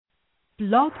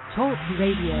Blog Talk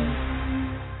Radio.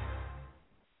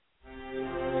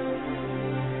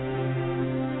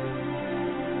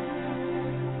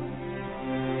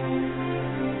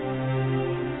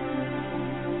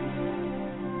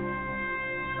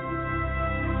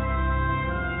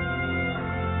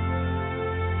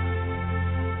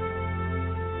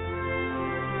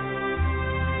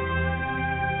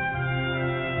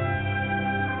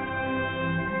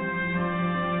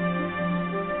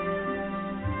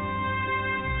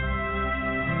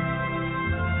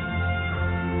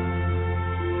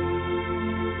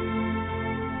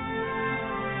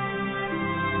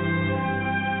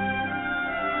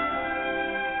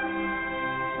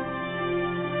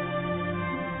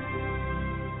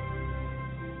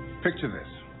 Picture this.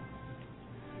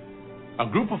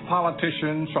 A group of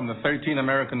politicians from the 13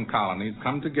 American colonies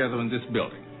come together in this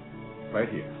building, right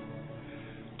here,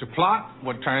 to plot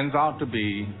what turns out to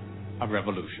be a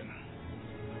revolution.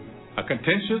 A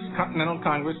contentious Continental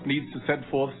Congress needs to set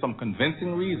forth some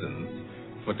convincing reasons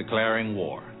for declaring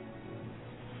war.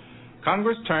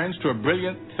 Congress turns to a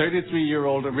brilliant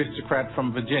 33-year-old aristocrat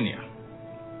from Virginia,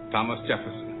 Thomas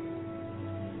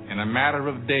Jefferson. In a matter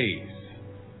of days,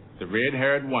 the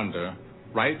red-haired wonder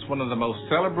writes one of the most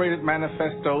celebrated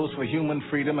manifestos for human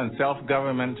freedom and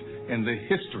self-government in the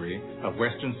history of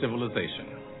Western civilization.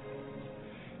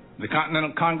 The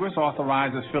Continental Congress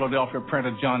authorizes Philadelphia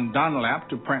printer John Dunlap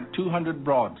to print 200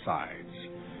 broadsides,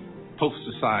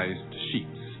 poster-sized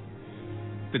sheets.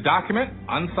 The document,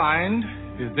 unsigned,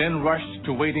 is then rushed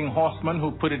to waiting horsemen who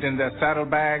put it in their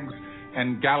saddlebags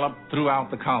and gallop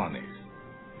throughout the colonies.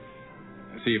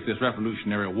 See, if this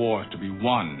revolutionary war is to be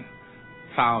won,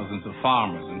 thousands of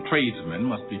farmers and tradesmen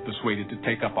must be persuaded to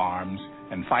take up arms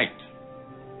and fight.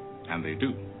 And they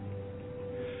do.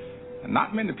 And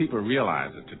not many people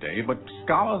realize it today, but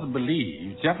scholars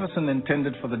believe Jefferson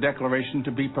intended for the Declaration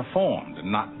to be performed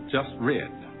and not just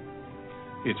read.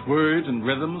 Its words and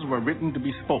rhythms were written to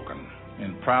be spoken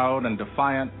in proud and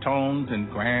defiant tones in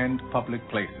grand public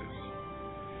places.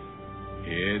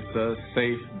 It's a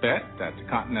safe bet that the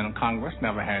Continental Congress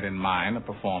never had in mind a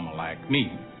performer like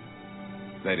me,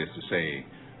 that is to say,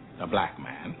 a black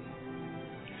man.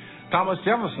 Thomas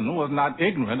Jefferson was not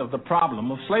ignorant of the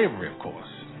problem of slavery, of course.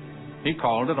 He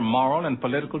called it a moral and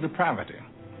political depravity,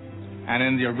 and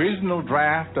in the original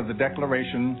draft of the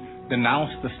Declaration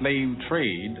denounced the slave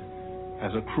trade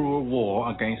as a cruel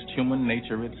war against human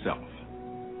nature itself.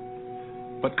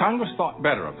 But Congress thought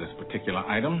better of this particular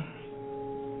item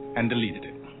and deleted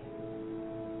it.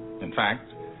 In fact,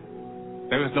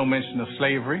 there is no mention of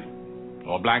slavery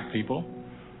or black people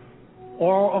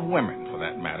or of women, for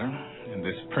that matter, in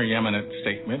this preeminent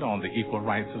statement on the equal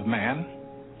rights of man.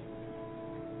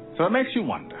 So it makes you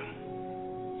wonder,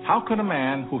 how could a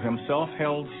man who himself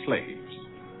held slaves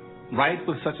write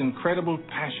with such incredible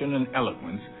passion and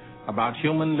eloquence about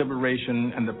human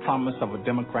liberation and the promise of a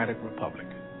democratic republic?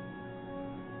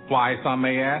 Why, some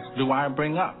may ask, do I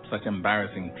bring up such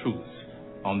embarrassing truths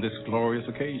on this glorious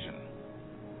occasion?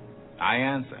 I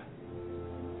answer,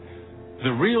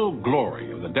 the real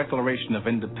glory of the Declaration of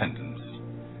Independence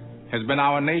has been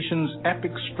our nation's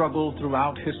epic struggle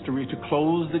throughout history to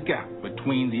close the gap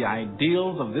between the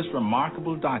ideals of this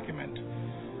remarkable document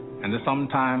and the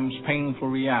sometimes painful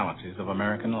realities of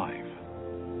American life.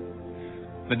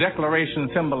 The Declaration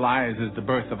symbolizes the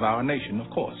birth of our nation, of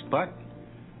course, but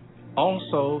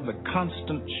also the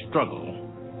constant struggle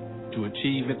to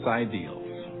achieve its ideals.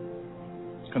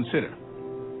 Consider,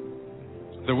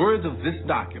 the words of this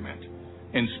document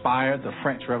inspired the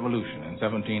French Revolution in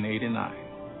 1789.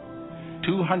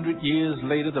 200 years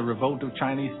later, the revolt of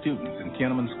Chinese students in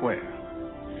Tiananmen Square.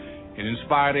 It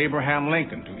inspired Abraham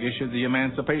Lincoln to issue the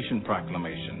Emancipation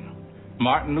Proclamation,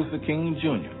 Martin Luther King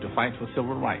Jr. to fight for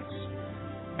civil rights,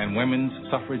 and women's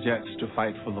suffragettes to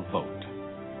fight for the vote.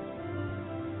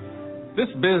 This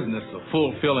business of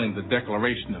fulfilling the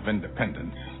Declaration of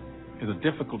Independence is a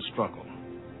difficult struggle,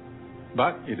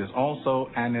 but it is also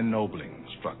an ennobling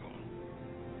struggle.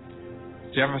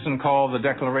 Jefferson called the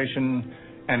Declaration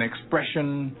an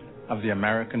expression of the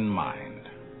American mind.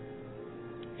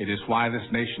 It is why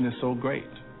this nation is so great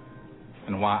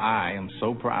and why I am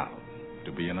so proud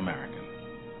to be an American.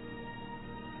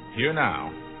 Here now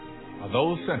are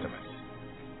those sentiments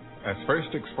as first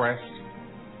expressed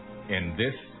in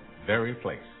this very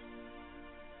place.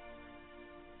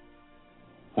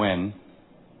 When,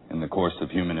 in the course of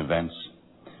human events,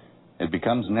 it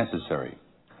becomes necessary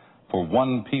for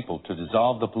one people to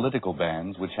dissolve the political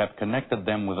bands which have connected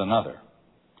them with another,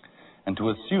 and to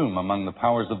assume among the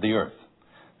powers of the earth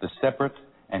the separate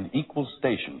and equal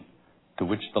station to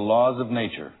which the laws of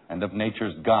nature and of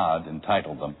nature's God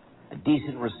entitle them, a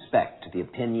decent respect to the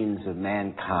opinions of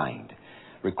mankind,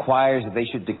 requires that they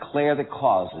should declare the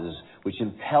causes which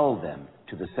impel them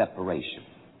to the separation.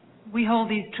 We hold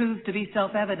these truths to be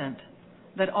self-evident,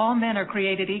 that all men are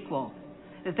created equal,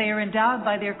 that they are endowed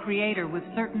by their Creator with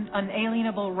certain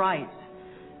unalienable rights,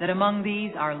 that among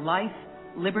these are life,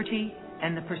 liberty,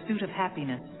 and the pursuit of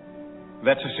happiness.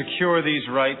 That to secure these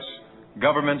rights,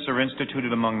 governments are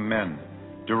instituted among men,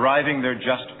 deriving their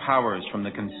just powers from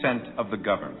the consent of the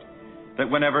governed. That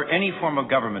whenever any form of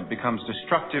government becomes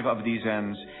destructive of these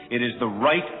ends, it is the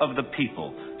right of the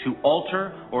people to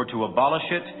alter or to abolish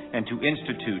it and to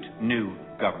institute new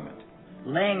government.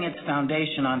 Laying its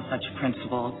foundation on such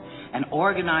principles and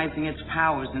organizing its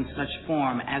powers in such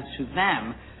form as to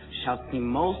them shall seem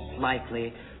most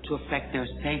likely to affect their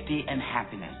safety and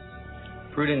happiness.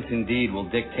 Prudence indeed will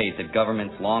dictate that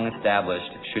governments long established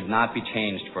should not be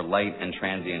changed for light and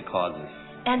transient causes.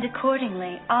 And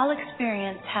accordingly, all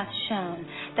experience hath shown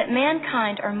that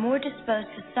mankind are more disposed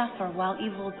to suffer while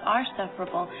evils are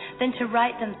sufferable than to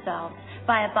right themselves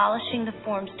by abolishing the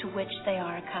forms to which they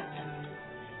are accustomed.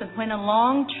 But when a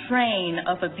long train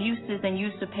of abuses and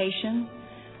usurpations,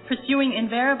 pursuing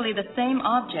invariably the same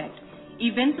object,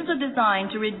 evinces a design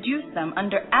to reduce them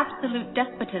under absolute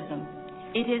despotism,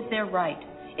 it is their right,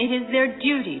 it is their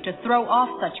duty to throw off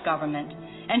such government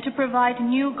and to provide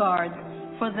new guards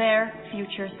for their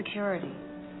future security.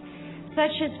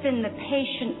 Such has been the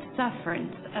patient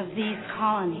sufferance of these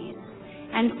colonies,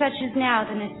 and such is now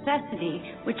the necessity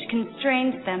which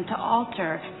constrains them to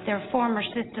alter their former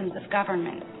systems of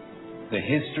government. The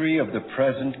history of the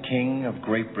present King of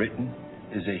Great Britain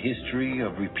is a history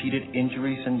of repeated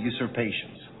injuries and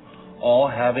usurpations, all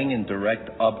having in direct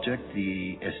object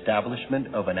the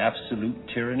establishment of an absolute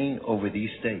tyranny over these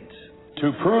states.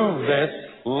 To prove this,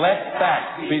 let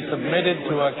facts be submitted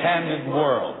to a candid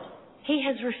world. He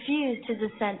has refused his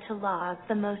assent to laws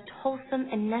the most wholesome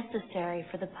and necessary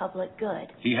for the public good.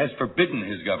 He has forbidden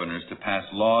his governors to pass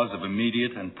laws of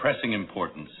immediate and pressing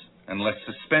importance, unless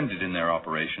suspended in their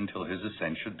operation till his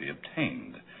assent should be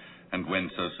obtained. And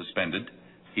when so suspended,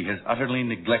 he has utterly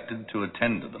neglected to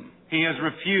attend to them. He has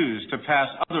refused to pass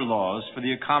other laws for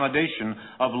the accommodation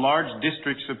of large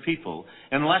districts of people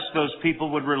unless those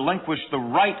people would relinquish the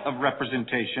right of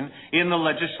representation in the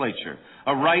legislature,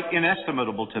 a right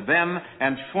inestimable to them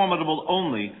and formidable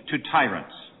only to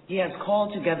tyrants. He has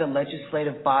called together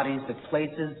legislative bodies at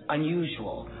places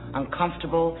unusual,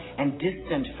 uncomfortable, and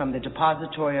distant from the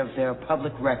depository of their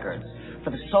public records,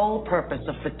 for the sole purpose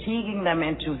of fatiguing them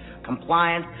into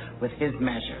compliance with his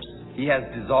measures. He has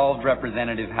dissolved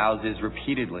representative houses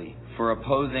repeatedly for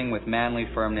opposing with manly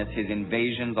firmness his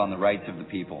invasions on the rights of the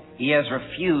people. He has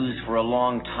refused for a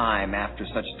long time after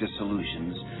such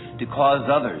dissolutions to cause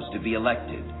others to be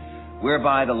elected,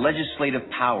 whereby the legislative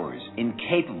powers,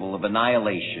 incapable of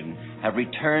annihilation, have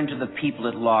returned to the people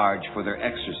at large for their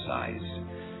exercise,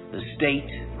 the state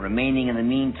remaining in the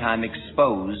meantime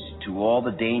exposed to all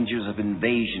the dangers of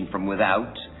invasion from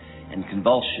without and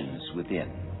convulsions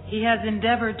within. He has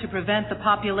endeavored to prevent the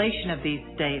population of these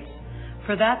states,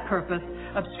 for that purpose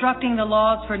obstructing the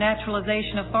laws for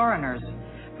naturalization of foreigners,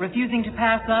 refusing to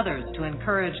pass others to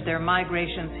encourage their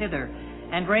migrations hither,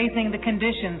 and raising the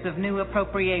conditions of new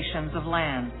appropriations of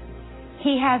lands.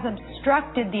 He has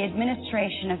obstructed the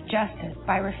administration of justice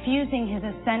by refusing his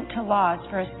assent to laws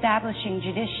for establishing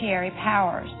judiciary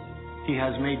powers. He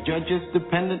has made judges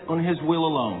dependent on his will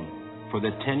alone for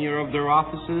the tenure of their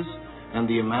offices and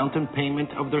the amount and payment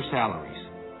of their salaries.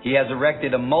 He has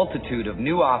erected a multitude of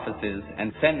new offices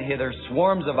and sent hither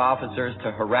swarms of officers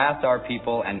to harass our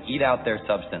people and eat out their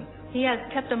substance. He has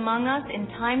kept among us in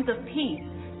times of peace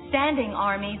standing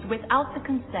armies without the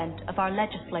consent of our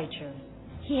legislatures.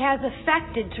 He has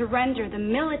affected to render the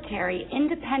military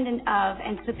independent of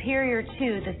and superior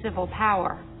to the civil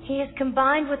power. He has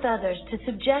combined with others to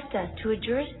subject us to a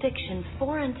jurisdiction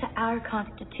foreign to our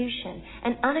Constitution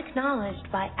and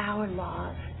unacknowledged by our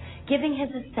laws, giving his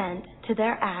assent to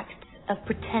their acts of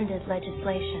pretended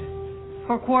legislation.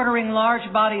 For quartering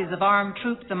large bodies of armed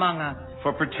troops among us.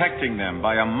 For protecting them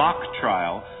by a mock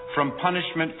trial from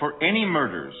punishment for any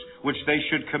murders which they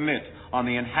should commit on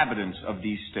the inhabitants of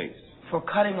these states. For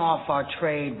cutting off our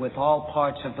trade with all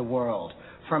parts of the world,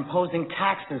 for imposing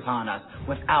taxes on us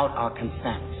without our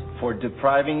consent, for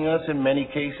depriving us in many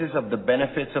cases of the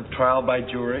benefits of trial by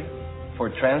jury, for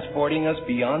transporting us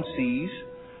beyond seas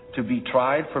to be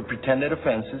tried for pretended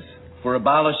offenses, for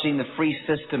abolishing the free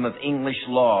system of English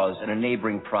laws in a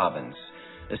neighboring province,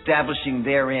 establishing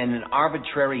therein an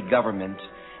arbitrary government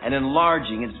and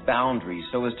enlarging its boundaries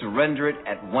so as to render it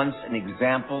at once an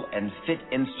example and fit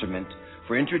instrument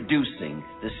for introducing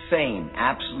the same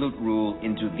absolute rule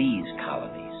into these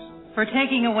colonies. For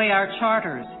taking away our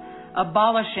charters,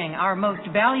 abolishing our most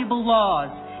valuable laws,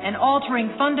 and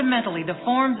altering fundamentally the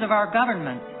forms of our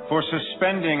government. For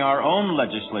suspending our own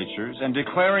legislatures and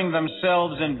declaring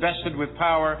themselves invested with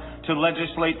power to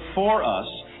legislate for us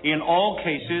in all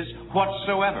cases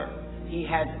whatsoever. He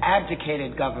has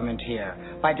abdicated government here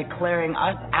by declaring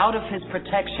us out of his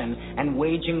protection and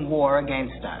waging war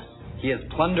against us. He has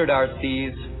plundered our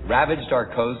seas, ravaged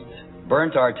our coasts,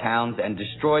 burnt our towns, and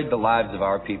destroyed the lives of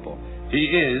our people. He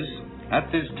is,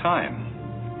 at this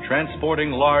time,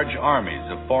 transporting large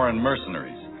armies of foreign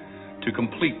mercenaries to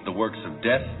complete the works of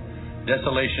death,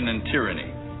 desolation, and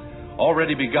tyranny,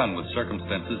 already begun with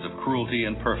circumstances of cruelty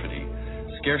and perfidy,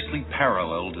 scarcely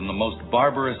paralleled in the most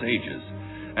barbarous ages,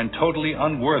 and totally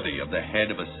unworthy of the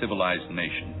head of a civilized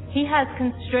nation. He has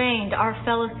constrained our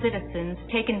fellow citizens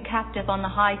taken captive on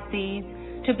the high seas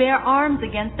to bear arms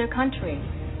against their country,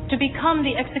 to become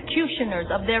the executioners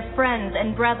of their friends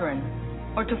and brethren,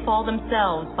 or to fall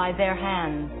themselves by their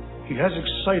hands. He has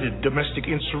excited domestic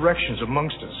insurrections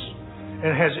amongst us,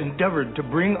 and has endeavored to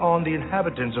bring on the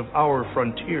inhabitants of our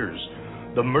frontiers,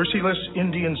 the merciless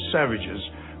Indian savages,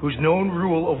 whose known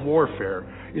rule of warfare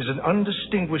is an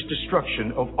undistinguished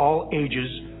destruction of all ages,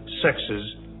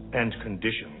 sexes, and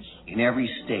conditions. In every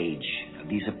stage of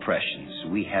these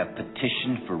oppressions, we have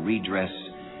petitioned for redress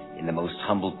in the most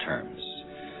humble terms.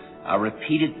 Our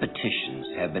repeated petitions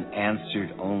have been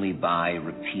answered only by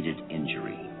repeated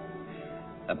injury.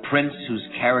 A prince whose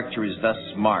character is thus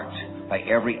marked by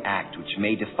every act which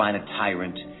may define a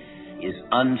tyrant is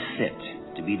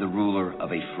unfit to be the ruler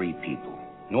of a free people.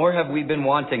 Nor have we been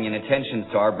wanting in attentions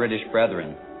to our British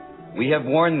brethren. We have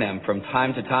warned them from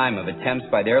time to time of attempts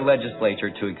by their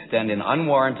legislature to extend an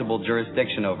unwarrantable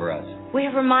jurisdiction over us. We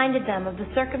have reminded them of the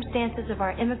circumstances of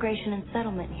our immigration and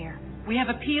settlement here. We have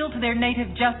appealed to their native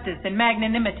justice and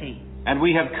magnanimity. And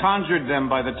we have conjured them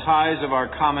by the ties of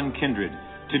our common kindred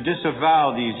to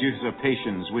disavow these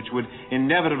usurpations which would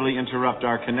inevitably interrupt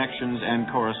our connections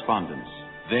and correspondence.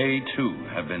 They, too,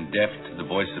 have been deaf to the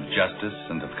voice of justice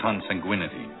and of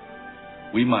consanguinity.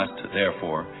 We must,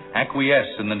 therefore,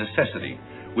 acquiesce in the necessity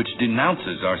which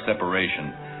denounces our separation,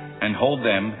 and hold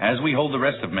them, as we hold the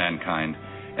rest of mankind,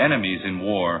 enemies in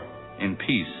war, in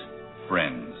peace,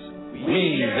 friends.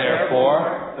 We,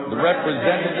 therefore, the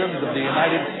representatives of the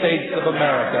United States of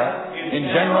America, in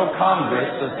General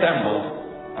Congress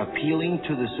assembled, appealing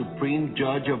to the Supreme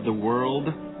Judge of the world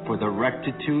for the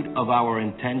rectitude of our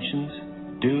intentions,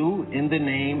 do, in the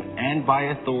name and by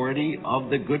authority of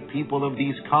the good people of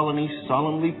these colonies,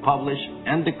 solemnly publish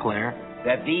and declare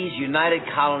that these united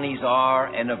colonies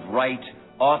are, and of right,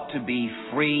 ought to be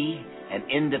free and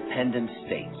independent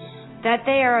states. That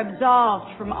they are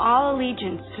absolved from all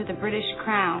allegiance to the British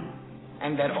Crown.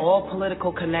 And that all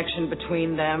political connection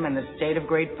between them and the state of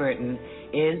Great Britain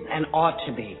is and ought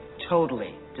to be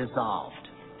totally dissolved.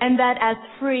 And that as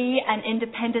free and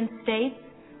independent states,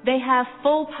 they have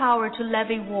full power to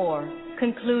levy war,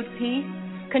 conclude peace,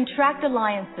 contract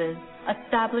alliances,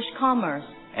 establish commerce,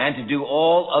 and to do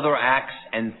all other acts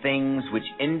and things which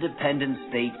independent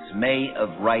states may of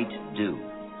right do.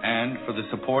 And for the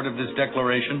support of this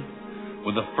declaration,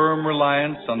 with a firm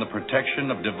reliance on the protection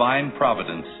of divine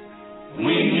providence, we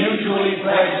mutually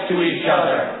pledge to each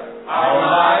other our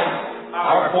lives,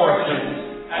 our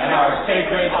fortunes, and our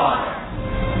sacred honor.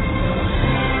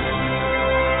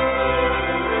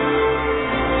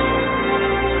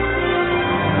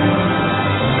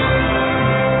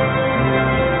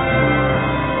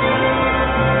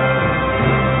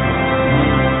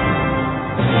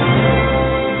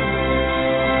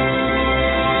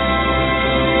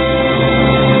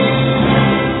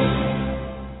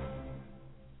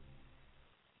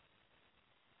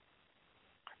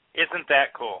 Isn't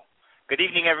that cool? Good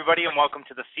evening, everybody, and welcome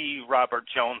to the C. Robert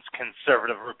Jones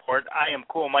Conservative Report. I am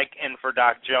Cool Mike in for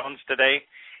Doc Jones today.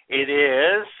 It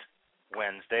is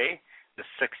Wednesday, the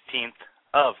 16th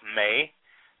of May.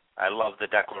 I love the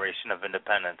Declaration of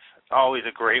Independence. It's always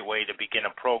a great way to begin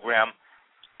a program.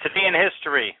 Today in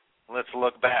history, let's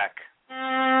look back.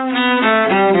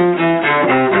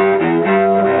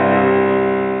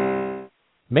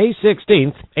 May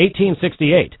 16th,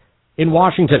 1868. In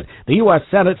Washington, the U.S.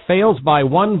 Senate fails by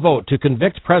one vote to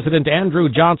convict President Andrew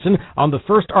Johnson on the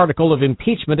first article of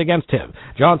impeachment against him.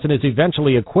 Johnson is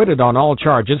eventually acquitted on all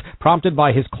charges, prompted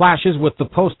by his clashes with the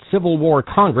post-Civil War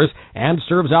Congress, and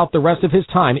serves out the rest of his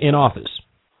time in office.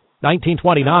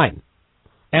 1929.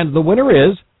 And the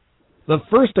winner is the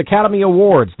first Academy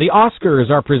Awards. The Oscars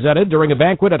are presented during a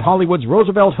banquet at Hollywood's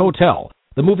Roosevelt Hotel.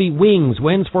 The movie Wings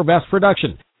wins for Best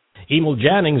Production. Emil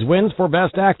Jannings wins for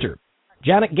Best Actor.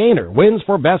 Janet Gaynor wins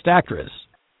for Best Actress.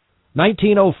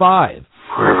 1905.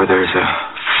 Wherever there's a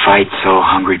fight so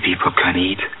hungry people can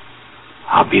eat,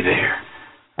 I'll be there.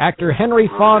 Actor Henry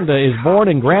Fonda is born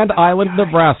in Grand Island,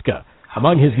 Nebraska.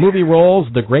 Among his movie roles,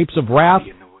 The Grapes of Wrath,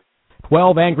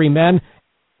 12 Angry Men,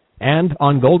 and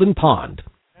On Golden Pond.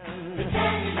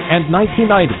 And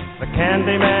 1990. The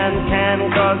candy man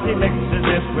can, 'cause he mixes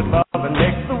it with love and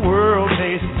makes the world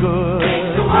taste good.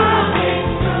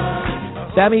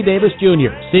 Sammy Davis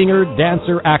Jr., singer,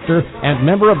 dancer, actor, and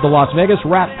member of the Las Vegas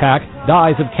Rat Pack,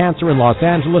 dies of cancer in Los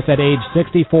Angeles at age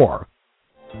 64.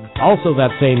 Also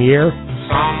that same year,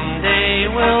 Someday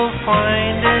we'll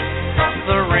find it,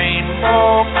 the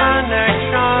rainbow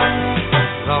connection,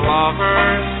 the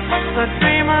lovers, the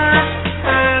dreamers,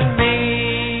 and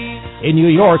me. in New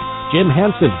York, Jim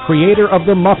Henson, creator of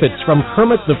the Muppets from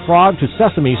Kermit the Frog to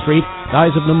Sesame Street,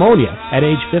 dies of pneumonia at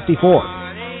age 54.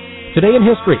 Today in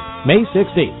history, May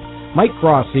 16th. Mike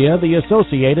Gracia, The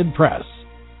Associated Press.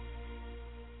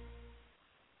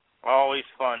 Always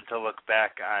fun to look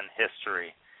back on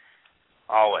history.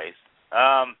 Always.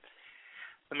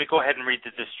 Let me go ahead and read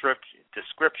the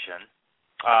description.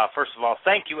 First of all,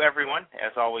 thank you, everyone,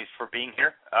 as always, for being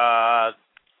here.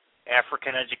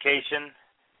 African Education,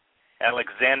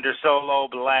 Alexander Solo,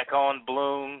 Black-Owned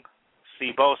Bloom,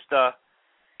 C. Bosta,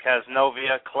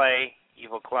 Casnovia, Clay,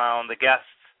 Evil Clown, the guests,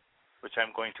 which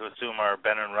I'm going to assume are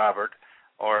Ben and Robert,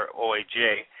 or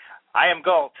OAJ. I am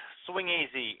Galt, Swing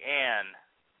Easy, and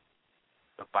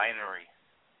the Binary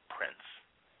Prince.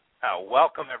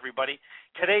 Welcome, everybody.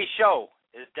 Today's show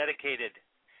is dedicated,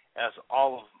 as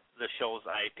all of the shows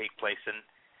I take place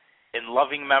in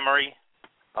loving memory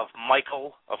of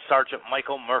Sgt.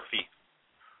 Michael Murphy,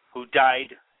 who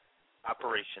died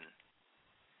operation.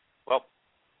 Well,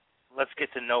 let's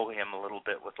get to know him a little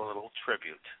bit with a little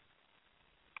tribute.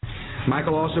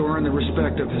 Michael also earned the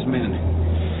respect of his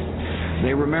men.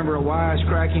 They remember a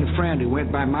wisecracking friend who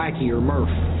went by Mikey or Murph.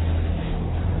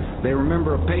 They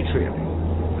remember a patriot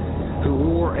who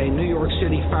wore a New York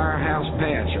City firehouse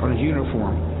patch on his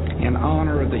uniform in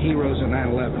honor of the heroes of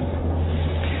 9/11.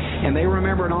 And they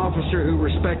remember an officer who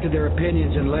respected their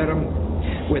opinions and led them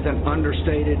with an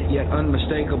understated yet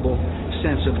unmistakable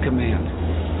sense of command.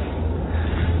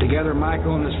 Together,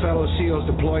 Michael and his fellow SEALs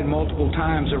deployed multiple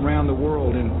times around the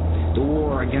world in the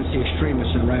war against the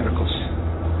extremists and radicals.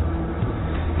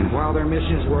 And while their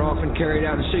missions were often carried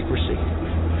out in secrecy,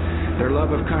 their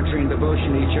love of country and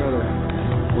devotion to each other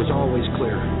was always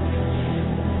clear.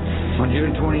 On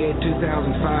June 28,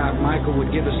 2005, Michael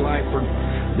would give his life for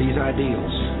these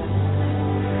ideals.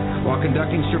 While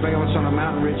conducting surveillance on a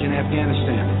mountain ridge in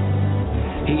Afghanistan,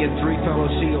 he and 3 fellow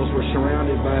SEALs were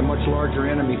surrounded by a much larger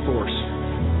enemy force.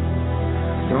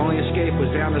 Their only escape was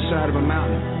down the side of a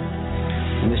mountain,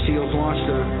 and the SEALs launched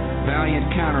a valiant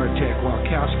counterattack while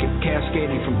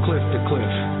cascading from cliff to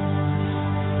cliff.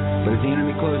 But as the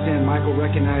enemy closed in, Michael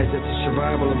recognized that the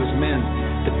survival of his men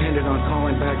depended on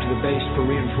calling back to the base for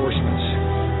reinforcements.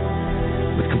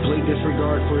 With complete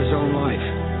disregard for his own life,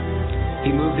 he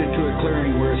moved into a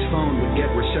clearing where his phone would get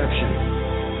reception.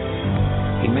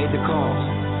 He made the call,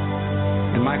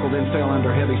 and Michael then fell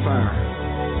under heavy fire.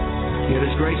 Yet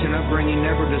his grace and upbringing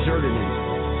never deserted him.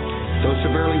 Though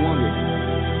severely wounded,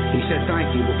 he said thank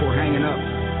you before hanging up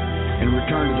and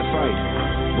returned to the fight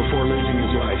before losing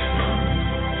his life.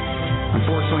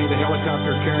 Unfortunately, the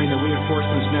helicopter carrying the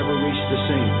reinforcements never reached the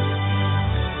scene.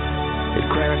 It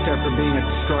crashed after being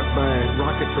struck by a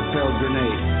rocket-propelled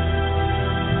grenade.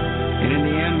 And in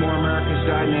the end, more Americans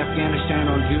died in Afghanistan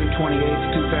on June 28,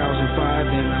 2005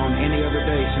 than on any other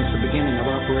day since the beginning of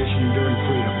Operation Enduring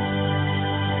Freedom.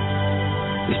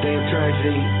 This day of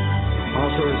tragedy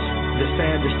also is the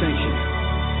sad distinction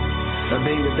of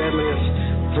being the deadliest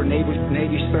for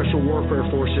Navy Special Warfare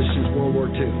Forces since World War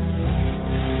II.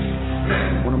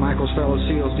 One of Michael's fellow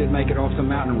SEALs did make it off the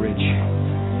mountain ridge.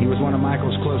 He was one of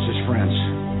Michael's closest friends.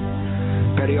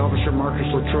 Petty Officer Marcus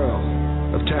Luttrell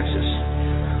of Texas,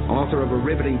 author of a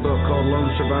riveting book called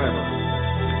Lone Survivor,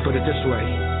 put it this way: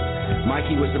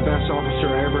 Mikey was the best officer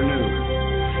I ever knew,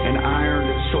 an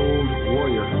iron-souled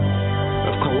warrior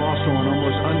of colossal and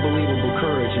almost unbelievable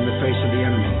courage in the face of the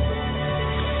enemy.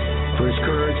 For his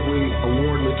courage, we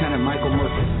award Lieutenant Michael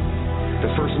Murphy the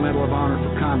First Medal of Honor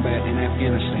for combat in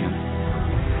Afghanistan.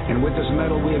 And with this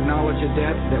medal, we acknowledge a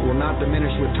debt that will not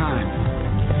diminish with time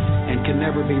and can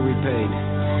never be repaid.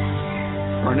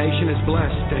 Our nation is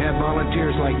blessed to have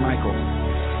volunteers like Michael,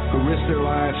 who risk their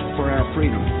lives for our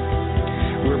freedom.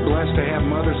 We're blessed to have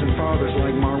mothers and fathers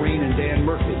like Maureen and Dan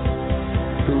Murphy,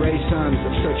 who raise sons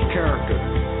of such character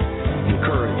and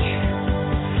courage.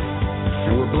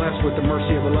 And we're blessed with the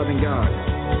mercy of a loving God,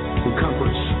 who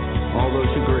comforts all those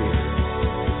who grieve.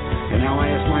 And now I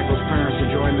ask Michael's parents to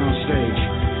join me on stage,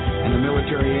 and the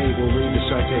military aide will read the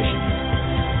citation.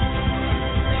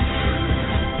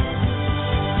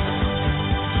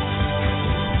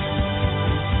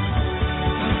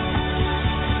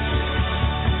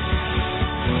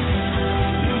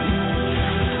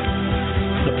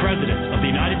 President of the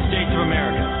United States of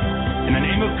America, in the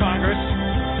name of Congress,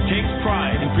 takes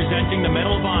pride in presenting the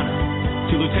Medal of Honor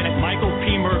to Lieutenant Michael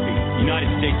P. Murphy, United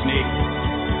States Navy.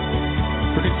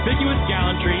 For conspicuous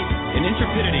gallantry and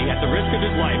intrepidity at the risk of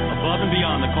his life above and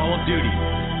beyond the call of duty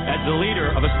as the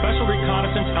leader of a special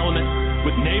reconnaissance element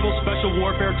with Naval Special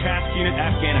Warfare Task Unit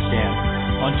Afghanistan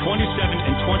on 27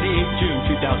 and 28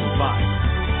 June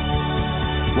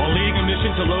 2005. While leading a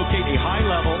mission to locate a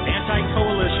high-level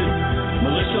anti-coalition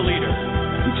militia leader,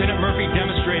 Lieutenant Murphy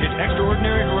demonstrated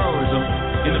extraordinary heroism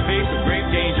in the face of grave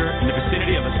danger in the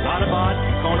vicinity of Asadabad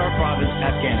and Konar Province,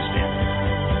 Afghanistan.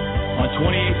 On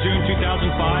 28 June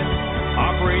 2005,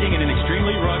 operating in an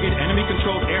extremely rugged,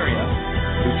 enemy-controlled area,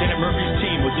 Lieutenant Murphy's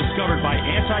team was discovered by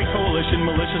anti-coalition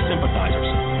militia sympathizers,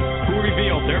 who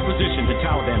revealed their position to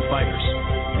Taliban fighters.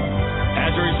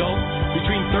 As a result,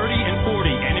 between 30 and 40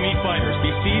 enemy fighters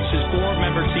besieged his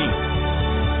four-member team.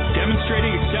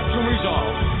 Demonstrating exceptional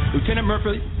resolve, Lieutenant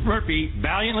Murphy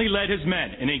valiantly led his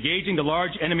men in engaging the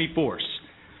large enemy force.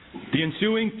 The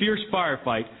ensuing fierce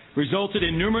firefight resulted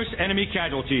in numerous enemy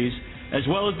casualties, as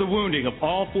well as the wounding of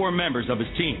all four members of his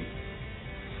team.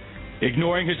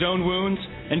 Ignoring his own wounds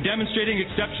and demonstrating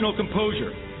exceptional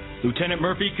composure, Lieutenant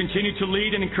Murphy continued to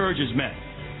lead and encourage his men.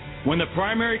 When the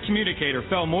primary communicator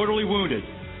fell mortally wounded,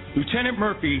 Lieutenant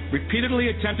Murphy repeatedly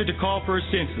attempted to call for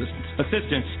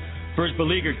assistance for his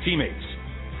beleaguered teammates.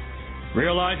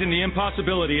 Realizing the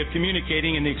impossibility of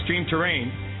communicating in the extreme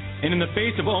terrain, and in the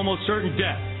face of almost certain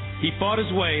death, he fought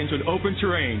his way into an open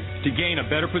terrain to gain a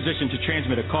better position to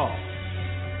transmit a call.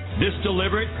 This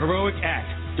deliberate, heroic act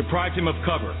deprived him of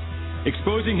cover,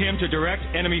 exposing him to direct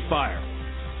enemy fire.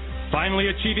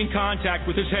 Finally achieving contact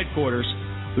with his headquarters,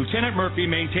 Lieutenant Murphy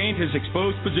maintained his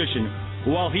exposed position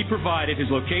while he provided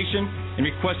his location and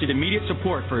requested immediate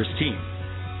support for his team.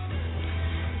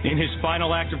 In his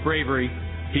final act of bravery,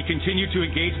 he continued to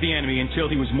engage the enemy until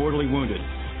he was mortally wounded,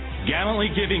 gallantly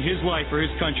giving his life for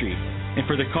his country and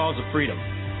for the cause of freedom.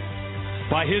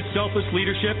 By his selfless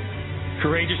leadership,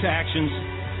 courageous actions,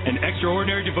 and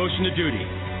extraordinary devotion to duty,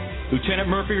 Lieutenant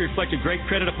Murphy reflected great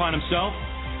credit upon himself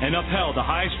and upheld the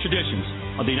highest traditions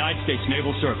of the United States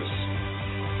Naval Service.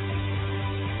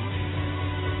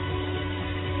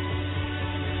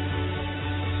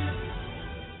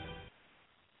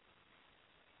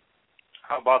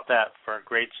 How about that for a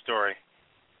great story?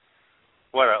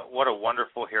 What a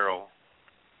wonderful hero.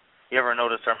 You ever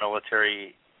notice our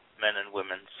military men and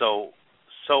women so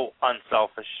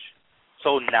unselfish,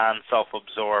 so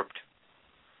non-self-absorbed?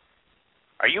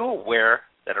 Are you aware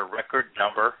that a record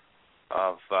number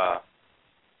of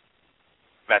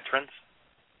veterans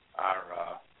are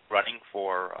running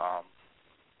for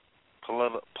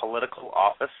political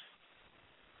office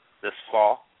this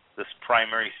fall, this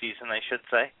primary season, I should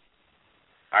say?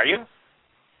 Are you?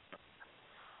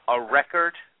 A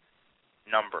record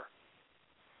number.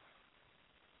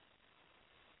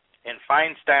 In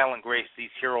fine style and grace,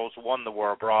 these heroes won the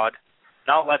war abroad.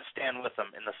 Now let's stand with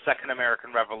them in the Second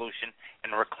American Revolution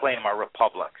and reclaim our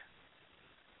republic.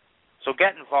 So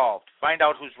get involved. Find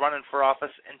out who's running for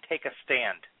office and take a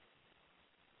stand.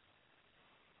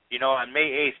 You know, on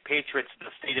May 8th, patriots in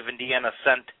the state of Indiana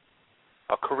sent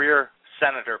a career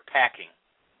senator packing.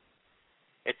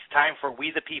 It's time for we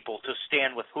the people to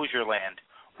stand with Hoosierland,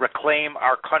 reclaim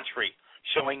our country,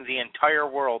 showing the entire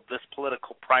world this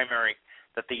political primary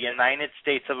that the United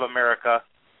States of America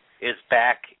is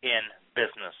back in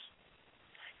business.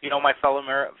 You know, my fellow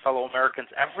Americans,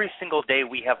 every single day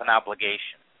we have an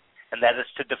obligation, and that is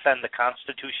to defend the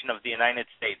Constitution of the United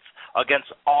States against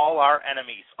all our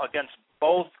enemies, against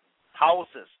both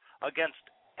houses, against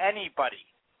anybody,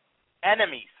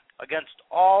 enemies, against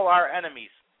all our enemies.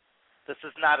 This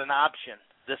is not an option.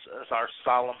 This is our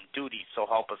solemn duty, so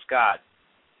help us God.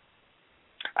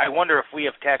 I wonder if we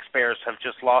as taxpayers have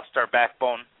just lost our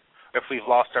backbone, if we've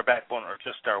lost our backbone or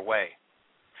just our way.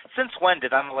 Since when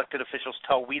did unelected officials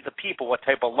tell we the people what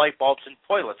type of light bulbs and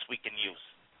toilets we can use?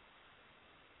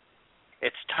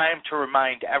 It's time to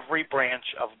remind every branch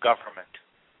of government,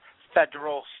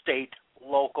 federal, state,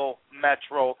 local,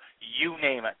 metro, you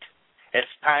name it. It's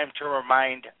time to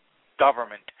remind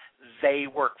government they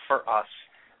work for us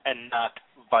and not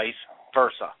vice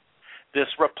versa. This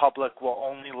republic will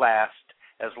only last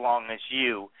as long as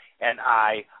you and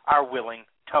I are willing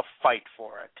to fight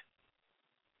for it.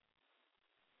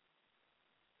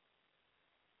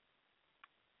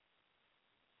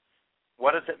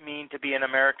 What does it mean to be an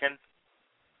American?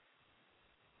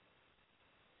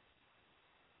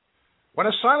 When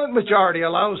a silent majority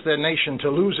allows their nation to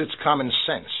lose its common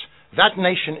sense, that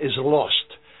nation is lost,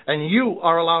 and you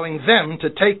are allowing them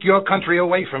to take your country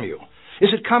away from you.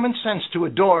 Is it common sense to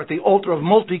adore at the altar of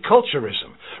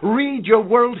multiculturalism? Read your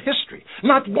world history.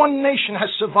 Not one nation has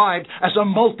survived as a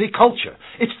multiculture.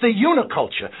 It's the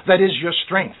uniculture that is your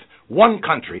strength. One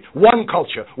country, one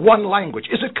culture, one language.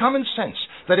 Is it common sense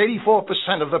that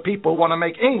 84% of the people want to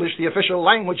make English the official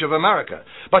language of America,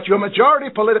 but your majority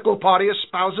political party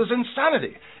espouses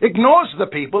insanity, ignores the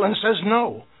people, and says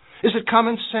no? Is it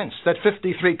common sense that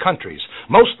 53 countries,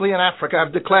 mostly in Africa,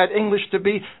 have declared English to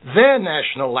be their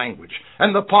national language,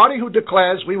 and the party who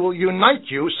declares we will unite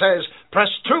you says press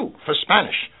 2 for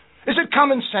Spanish? Is it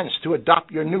common sense to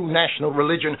adopt your new national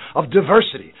religion of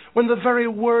diversity when the very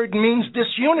word means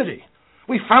disunity?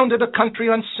 We founded a country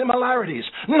on similarities,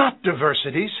 not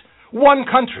diversities. One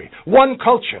country, one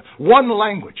culture, one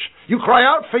language. You cry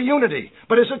out for unity,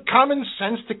 but is it common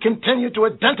sense to continue to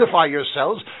identify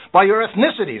yourselves by your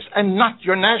ethnicities and not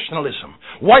your nationalism?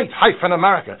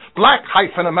 White-America,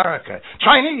 Black-America,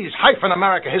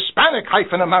 Chinese-America,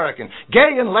 Hispanic-American,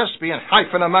 gay and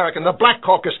lesbian-American, the Black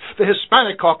Caucus, the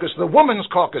Hispanic Caucus, the Women's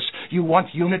Caucus. You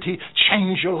want unity?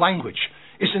 Change your language.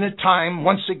 Isn't it time,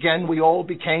 once again, we all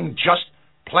became just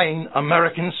plain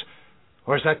Americans?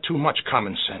 Or is that too much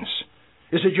common sense?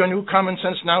 Is it your new common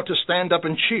sense now to stand up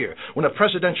and cheer when a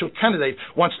presidential candidate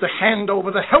wants to hand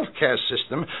over the health care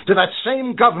system to that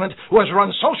same government who has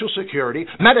run Social Security,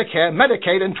 Medicare,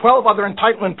 Medicaid, and 12 other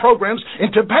entitlement programs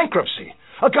into bankruptcy?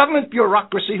 A government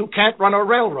bureaucracy who can't run a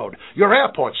railroad, your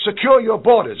airports, secure your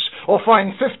borders, or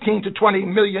find 15 to 20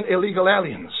 million illegal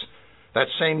aliens. That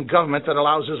same government that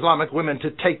allows Islamic women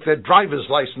to take their driver's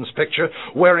license picture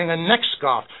wearing a neck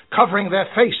scarf, covering their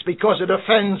face because it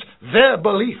offends their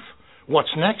belief. What's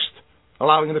next?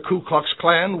 Allowing the Ku Klux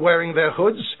Klan wearing their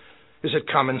hoods? Is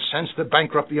it common sense to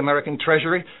bankrupt the American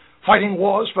Treasury? Fighting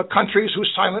wars for countries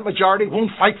whose silent majority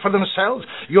won't fight for themselves?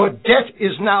 Your debt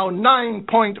is now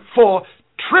 $9.4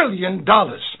 trillion.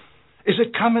 Is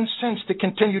it common sense to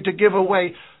continue to give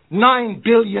away $9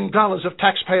 billion of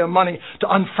taxpayer money to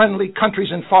unfriendly countries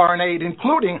in foreign aid,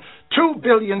 including $2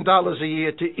 billion a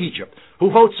year to Egypt,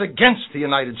 who votes against the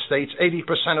United States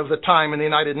 80% of the time in the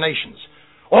United Nations?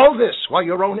 All this while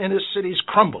your own inner cities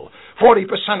crumble.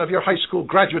 40% of your high school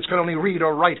graduates can only read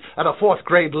or write at a 4th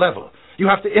grade level. You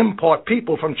have to import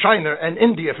people from China and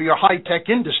India for your high-tech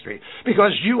industry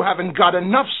because you haven't got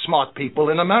enough smart people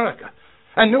in America.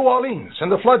 And New Orleans and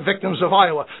the flood victims of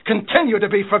Iowa continue to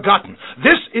be forgotten.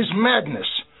 This is madness.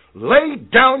 Lay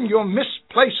down your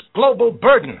misplaced global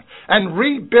burden and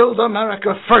rebuild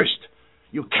America first.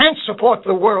 You can't support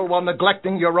the world while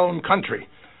neglecting your own country.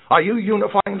 Are you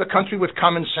unifying the country with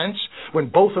common sense when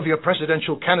both of your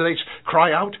presidential candidates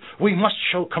cry out, we must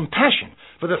show compassion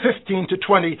for the 15 to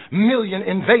 20 million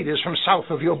invaders from south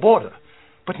of your border?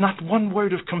 But not one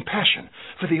word of compassion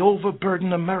for the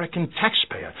overburdened American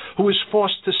taxpayer who is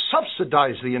forced to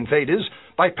subsidize the invaders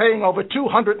by paying over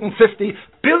 $250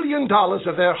 billion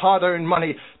of their hard-earned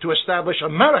money to establish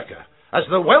America as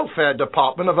the welfare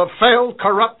department of a failed,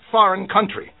 corrupt foreign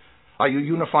country. Are you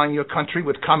unifying your country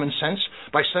with common sense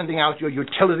by sending out your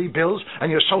utility bills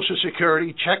and your Social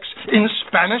Security checks in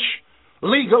Spanish?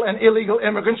 Legal and illegal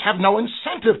immigrants have no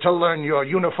incentive to learn your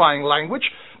unifying language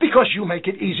because you make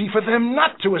it easy for them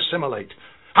not to assimilate.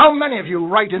 How many of you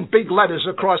write in big letters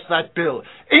across that bill,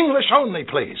 English only,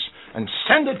 please, and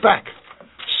send it back?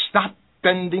 Stop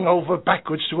bending over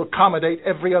backwards to accommodate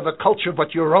every other culture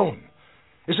but your own.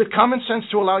 Is it common sense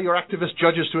to allow your activist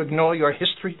judges to ignore your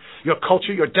history, your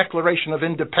culture, your Declaration of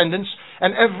Independence,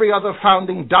 and every other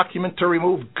founding document to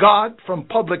remove God from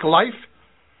public life?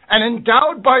 And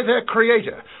endowed by their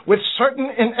Creator with certain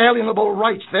inalienable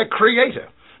rights, their Creator,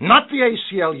 not the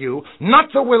ACLU, not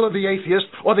the will of the atheist,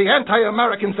 or the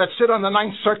anti-Americans that sit on the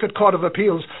Ninth Circuit Court of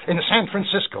Appeals in San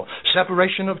Francisco.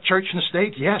 Separation of church and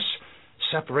state, yes.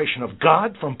 Separation of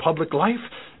God from public life,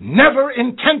 never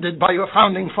intended by your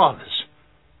founding fathers.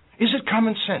 Is it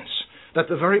common sense that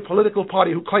the very political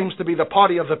party who claims to be the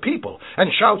party of the people and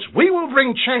shouts, we will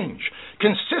bring change,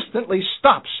 consistently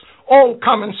stops all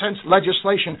common sense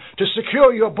legislation to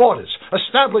secure your borders,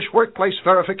 establish workplace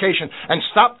verification, and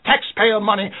stop taxpayer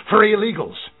money for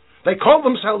illegals? They call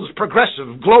themselves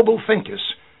progressive global thinkers.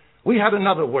 We had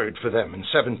another word for them in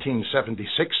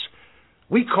 1776.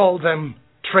 We called them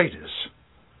traitors.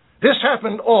 This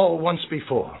happened all once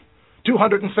before.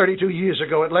 232 years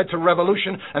ago, it led to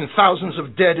revolution and thousands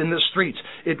of dead in the streets.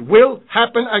 It will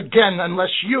happen again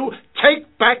unless you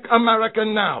take back America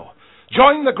now.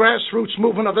 Join the grassroots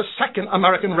movement of the Second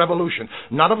American Revolution,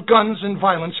 not of guns and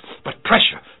violence, but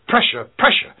pressure, pressure,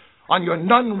 pressure on your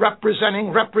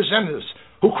none-representing representatives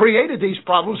who created these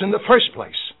problems in the first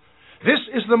place. This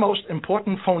is the most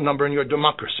important phone number in your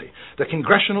democracy, the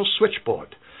Congressional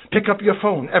Switchboard. Pick up your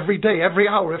phone every day, every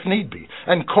hour if need be,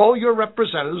 and call your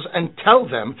representatives and tell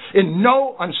them in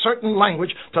no uncertain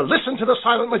language to listen to the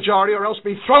silent majority or else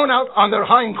be thrown out on their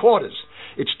hindquarters.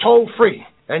 It's toll-free,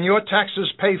 and your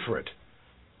taxes pay for it.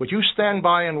 Would you stand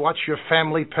by and watch your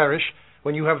family perish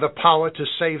when you have the power to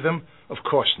save them? Of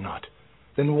course not.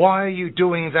 Then why are you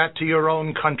doing that to your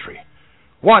own country?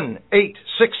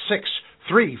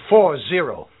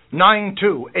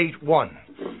 1-866-340-9281.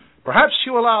 Perhaps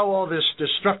you allow all this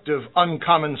destructive,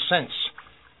 uncommon sense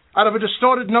out of a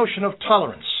distorted notion of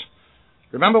tolerance.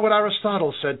 Remember what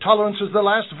Aristotle said, tolerance is the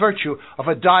last virtue of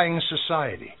a dying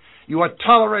society. You are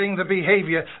tolerating the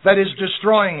behavior that is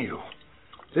destroying you.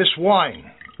 This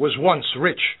wine was once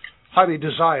rich, highly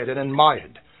desired and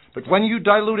admired, but when you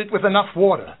dilute it with enough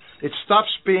water, it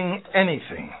stops being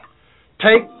anything.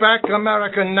 Take back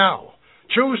America now.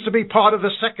 Choose to be part of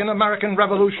the Second American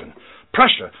Revolution.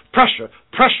 Pressure, pressure,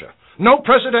 pressure. No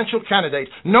presidential candidate,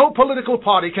 no political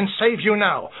party can save you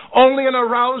now. Only an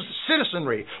aroused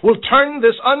citizenry will turn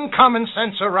this uncommon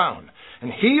sense around.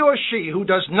 And he or she who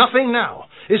does nothing now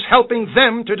is helping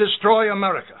them to destroy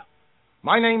America.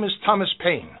 My name is Thomas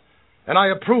Paine, and I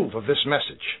approve of this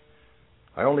message.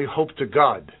 I only hope to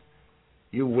God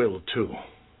you will too.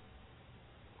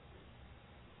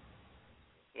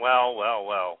 Well, well,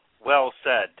 well. Well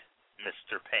said,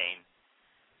 Mr. Paine.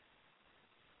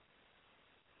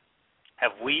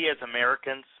 Have we as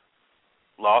Americans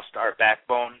lost our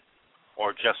backbone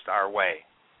or just our way?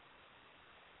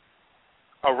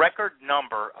 A record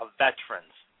number of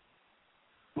veterans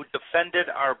who defended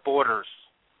our borders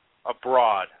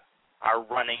abroad are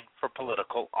running for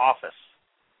political office.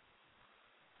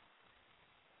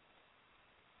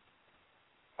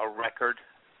 A record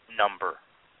number.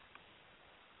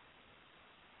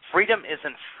 Freedom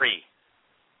isn't free.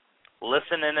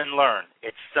 Listen in and learn.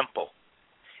 It's simple.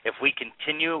 If we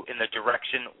continue in the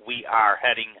direction we are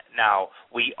heading now,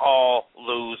 we all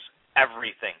lose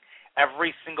everything.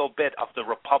 Every single bit of the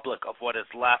republic of what is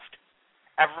left,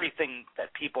 everything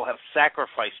that people have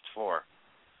sacrificed for,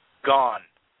 gone.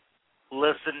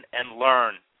 Listen and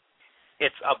learn.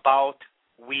 It's about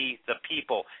we, the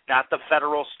people, not the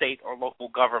federal, state, or local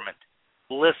government.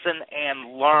 Listen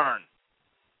and learn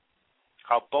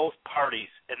how both parties,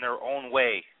 in their own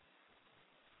way,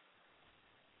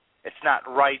 it's not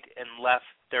right and left.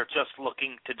 They're just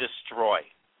looking to destroy.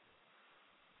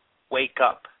 Wake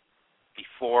up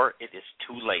before it is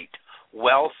too late.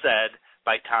 Well said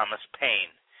by Thomas Paine.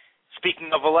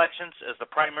 Speaking of elections, as the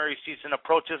primary season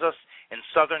approaches us, in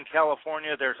Southern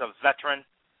California, there's a veteran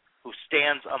who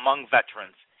stands among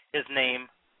veterans. His name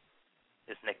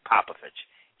is Nick Popovich.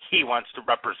 He wants to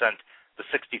represent the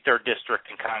 63rd District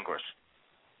in Congress.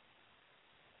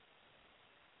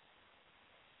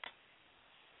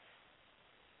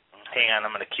 Hang on,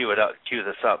 I'm going to cue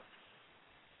this up.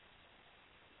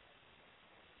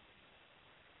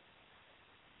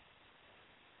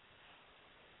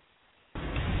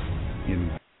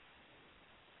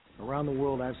 Around the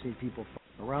world, I've seen people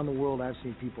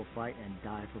fight and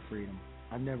die for freedom.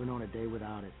 I've never known a day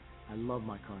without it. I love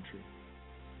my country.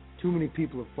 Too many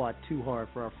people have fought too hard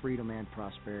for our freedom and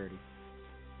prosperity.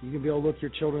 You can be able to look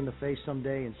your children in the face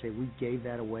someday and say, we gave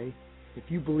that away. If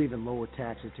you believe in lower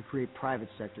taxes to create private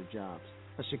sector jobs,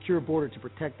 a secure border to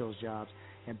protect those jobs,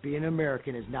 and being an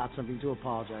American is not something to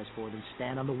apologize for, then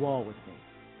stand on the wall with me.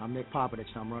 I'm Nick Popovich,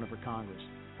 and I'm running for Congress.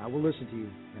 I will listen to you,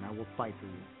 and I will fight for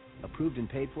you. Approved and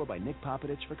paid for by Nick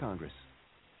Popovich for Congress.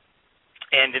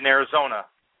 And in Arizona,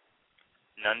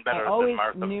 none better than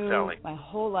Martha I always knew Sally. my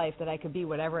whole life that I could be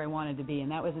whatever I wanted to be,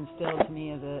 and that was instilled to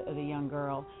me as a young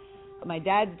girl. My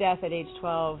dad's death at age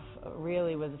 12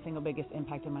 really was the single biggest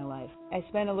impact in my life. I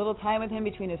spent a little time with him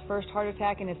between his first heart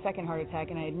attack and his second heart attack,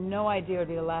 and I had no idea it would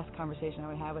be the last conversation I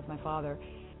would have with my father.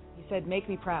 He said, make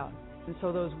me proud. And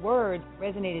so those words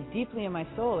resonated deeply in my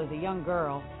soul as a young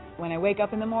girl. When I wake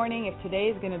up in the morning, if today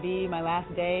is going to be my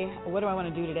last day, what do I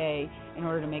want to do today in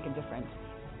order to make a difference?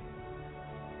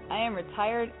 I am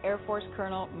retired Air Force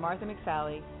Colonel Martha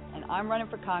McSally, and I'm running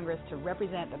for Congress to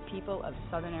represent the people of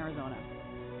Southern Arizona.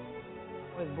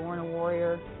 I was born a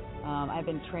warrior. I've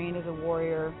been trained as a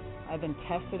warrior. I've been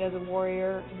tested as a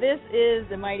warrior. This is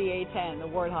the mighty A-10, the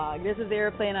Warthog. This is the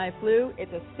airplane I flew.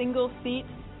 It's a single-seat,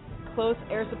 close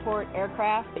air support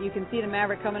aircraft. You can see the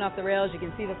Maverick coming off the rails. You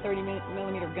can see the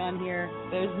 30-millimeter gun here.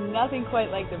 There's nothing quite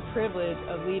like the privilege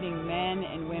of leading men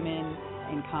and women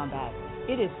in combat.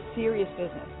 It is serious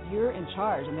business. You're in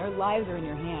charge, and their lives are in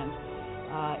your hands.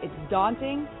 It's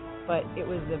daunting, but it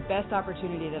was the best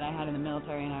opportunity that I had in the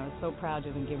military, and I was so proud to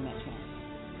have been given that chance.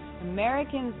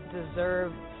 Americans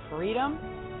deserve freedom,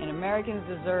 and Americans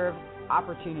deserve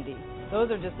opportunity.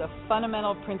 Those are just the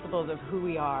fundamental principles of who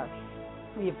we are.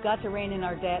 We have got to rein in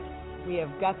our debt. We have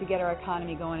got to get our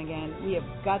economy going again. We have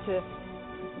got to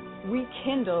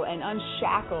rekindle and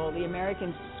unshackle the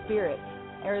American spirit.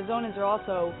 Arizonans are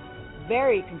also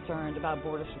very concerned about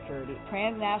border security.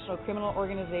 Transnational criminal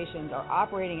organizations are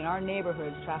operating in our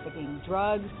neighborhoods, trafficking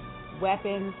drugs,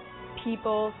 weapons,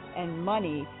 people, and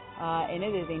money, and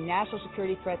it is a national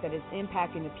security threat that is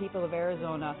impacting the people of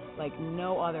Arizona like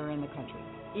no other in the country.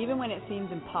 Even when it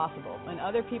seems impossible, when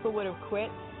other people would have quit,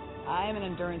 I am an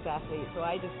endurance athlete, so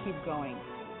I just keep going.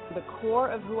 The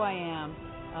core of who I am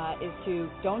is to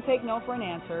don't take no for an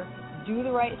answer, do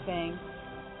the right thing,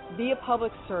 be a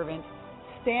public servant,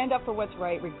 stand up for what's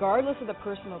right regardless of the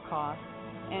personal cost.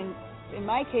 And in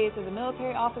my case as a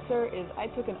military officer is I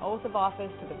took an oath of office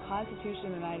to the Constitution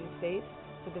of the United States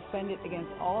to defend it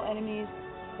against all enemies,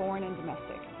 foreign and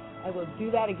domestic. I will do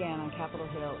that again on Capitol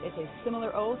Hill. It's a similar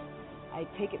oath. I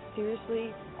take it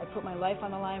seriously. I put my life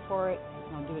on the line for it,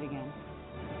 and I'll do it again.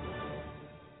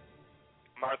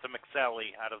 Martha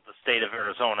McSally out of the state of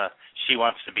Arizona, she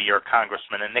wants to be your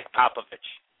congressman, and Nick Popovich.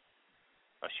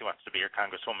 She wants to be your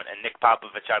congresswoman, and Nick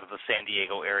Popovich out of the San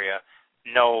Diego area.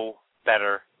 No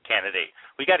better candidate.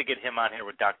 We got to get him on here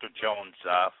with Dr. Jones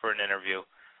for an interview.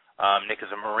 Nick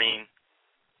is a Marine.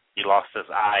 He lost his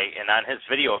eye, and on his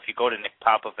video, if you go to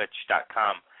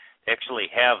nickpopovich.com, they actually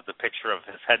have the picture of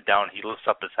his head down. He lifts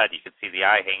up his head. You can see the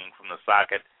eye hanging from the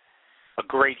socket. A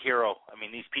great hero. I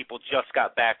mean, these people just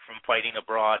got back from fighting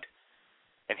abroad,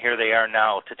 and here they are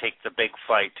now to take the big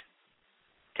fight,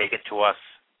 take it to us.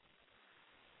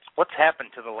 What's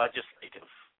happened to the legislative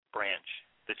branch,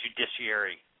 the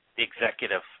judiciary, the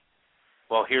executive?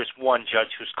 Well, here's one judge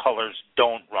whose colors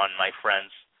don't run, my friends.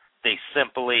 They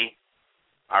simply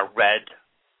are red,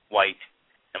 white,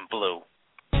 and blue.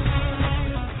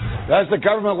 Does the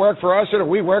government work for us, or do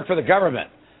we work for the government?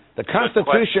 The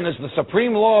Constitution is the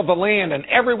supreme law of the land, and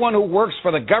everyone who works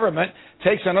for the government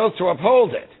takes an oath to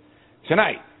uphold it.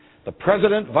 Tonight, the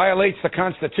President violates the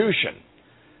Constitution.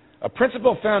 A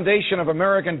principal foundation of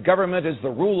American government is the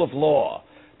rule of law.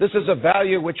 This is a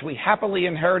value which we happily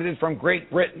inherited from Great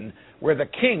Britain, where the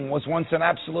king was once an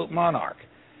absolute monarch.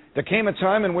 There came a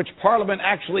time in which Parliament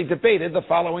actually debated the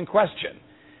following question: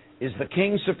 is the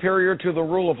king superior to the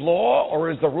rule of law, or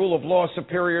is the rule of law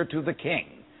superior to the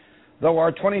king? Though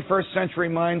our 21st century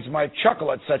minds might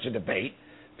chuckle at such a debate,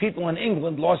 people in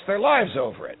England lost their lives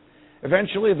over it.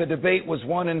 Eventually, the debate was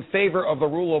won in favor of the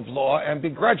rule of law, and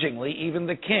begrudgingly, even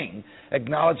the king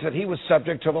acknowledged that he was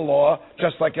subject to the law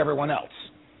just like everyone else.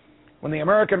 When the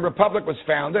American Republic was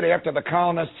founded, after the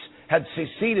colonists had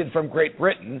seceded from Great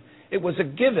Britain, it was a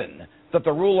given that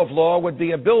the rule of law would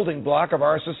be a building block of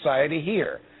our society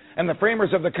here. And the framers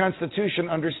of the Constitution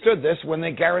understood this when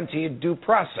they guaranteed due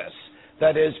process,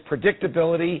 that is,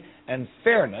 predictability and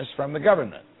fairness from the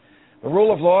government. The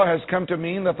rule of law has come to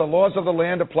mean that the laws of the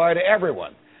land apply to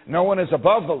everyone. No one is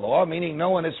above the law, meaning no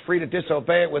one is free to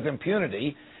disobey it with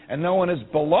impunity, and no one is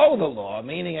below the law,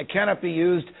 meaning it cannot be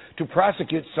used to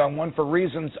prosecute someone for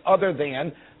reasons other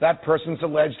than that person's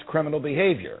alleged criminal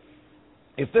behavior.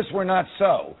 If this were not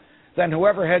so, then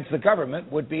whoever heads the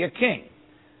government would be a king.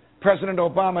 President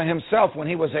Obama himself, when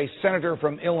he was a senator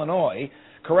from Illinois,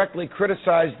 correctly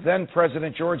criticized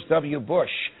then-President George W. Bush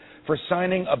for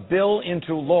signing a bill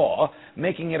into law,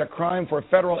 making it a crime for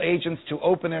federal agents to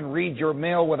open and read your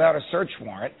mail without a search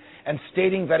warrant, and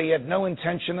stating that he had no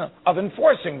intention of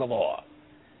enforcing the law.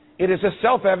 It is a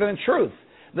self-evident truth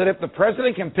that if the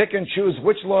president can pick and choose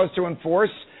which laws to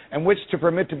enforce and which to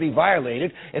permit to be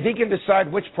violated, if he can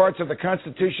decide which parts of the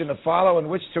Constitution to follow and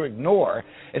which to ignore,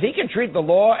 if he can treat the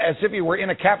law as if he were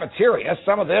in a cafeteria,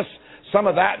 some of this, some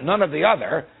of that, none of the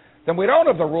other, then we don't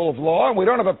have the rule of law and we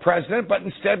don't have a president, but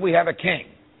instead we have a king.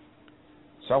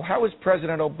 So how is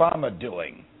President Obama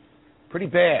doing? Pretty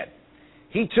bad.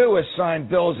 He too has signed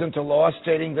bills into law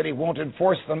stating that he won't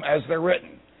enforce them as they're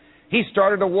written. He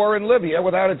started a war in Libya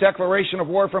without a declaration of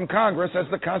war from Congress as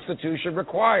the Constitution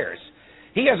requires.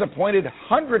 He has appointed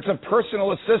hundreds of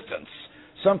personal assistants,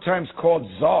 sometimes called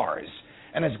czars,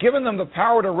 and has given them the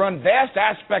power to run vast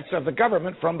aspects of the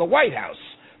government from the White House,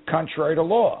 contrary to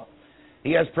law.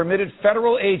 He has permitted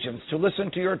federal agents to listen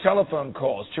to your telephone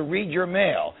calls, to read your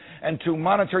mail, and to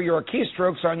monitor your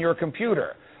keystrokes on your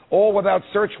computer, all without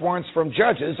search warrants from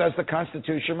judges as the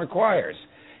Constitution requires.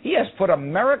 He has put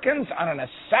Americans on an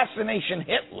assassination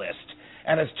hit list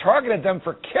and has targeted them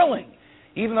for killing.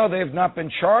 even though they have not been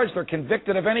charged or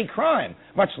convicted of any crime,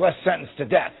 much less sentenced to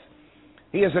death.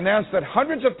 He has announced that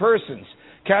hundreds of persons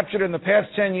captured in the past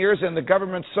 10 years in the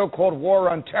government's so-called war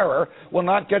on terror will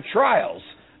not get trials,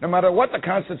 no matter what the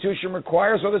Constitution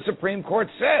requires or the Supreme Court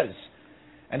says.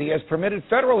 And he has permitted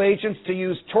federal agents to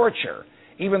use torture,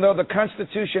 even though the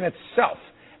Constitution itself,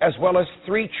 as well as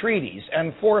 3 treaties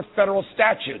and 4 federal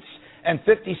statutes and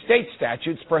 50 state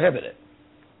statutes, prohibit it.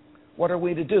 What are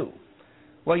we to do?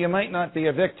 Well, you might not be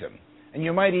a victim, and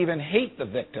you might even hate the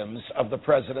victims of the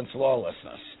president's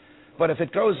lawlessness. But if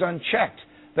it goes unchecked,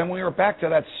 then we are back to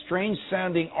that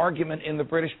strange-sounding argument in the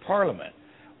British Parliament,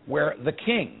 where the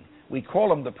king, we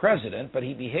call him the president, but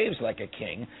he behaves like a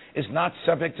king, is not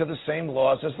subject to the same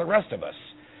laws as the rest of us.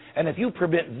 And if you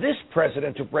permit this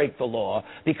president to break the law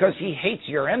because he hates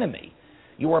your enemy,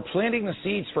 you are planting the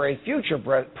seeds for a future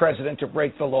president to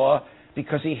break the law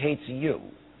because he hates you.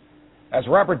 As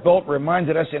Robert Bolt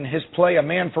reminded us in his play A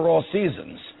Man for All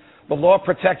Seasons, the law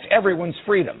protects everyone's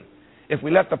freedom. If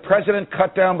we let the president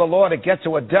cut down the law to get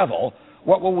to a devil,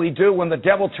 what will we do when the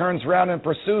devil turns around and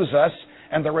pursues us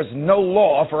and there is no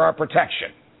law for our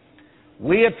protection?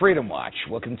 We at Freedom Watch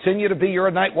will continue to be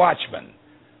your night watchmen,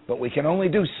 but we can only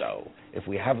do so if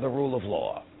we have the rule of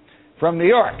law. From New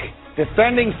York,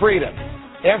 defending freedom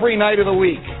every night of the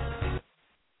week.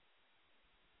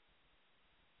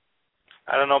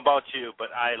 I don't know about you, but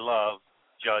I love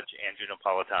Judge Andrew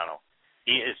Napolitano.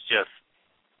 He is just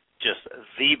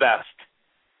the best,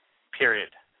 period.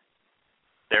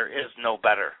 There is no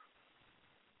better.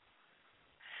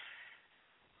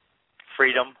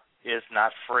 Freedom is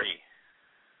not free.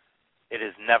 It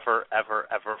is never, ever,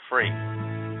 ever free.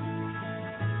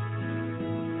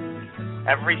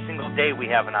 Every single day we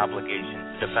have an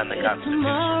obligation to defend the Constitution.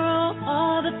 Tomorrow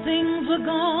all the things were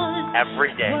gone. Every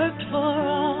day. Worked for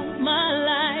all my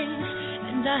life,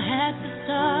 and I had to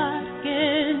start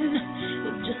again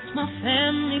with just my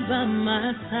family by my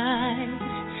side.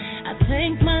 I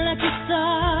thank my lucky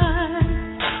stars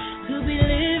to be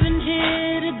living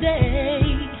here today,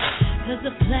 'cause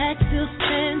the flag still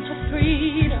stands for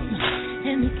freedom,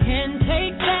 and you can't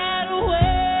take that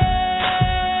away.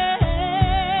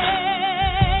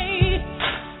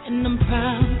 And I'm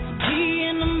proud to be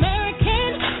an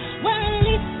American, where at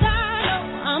least I know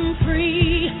I'm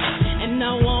free. And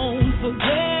I won't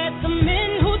forget the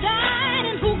men who died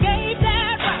and who gave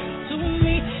that right to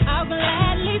me. I'll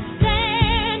gladly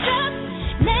stand up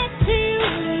next to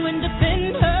you and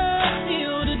defend her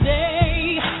till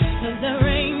today. 'Cause there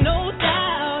ain't no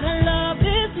doubt I love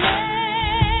this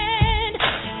land.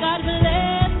 God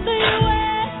bless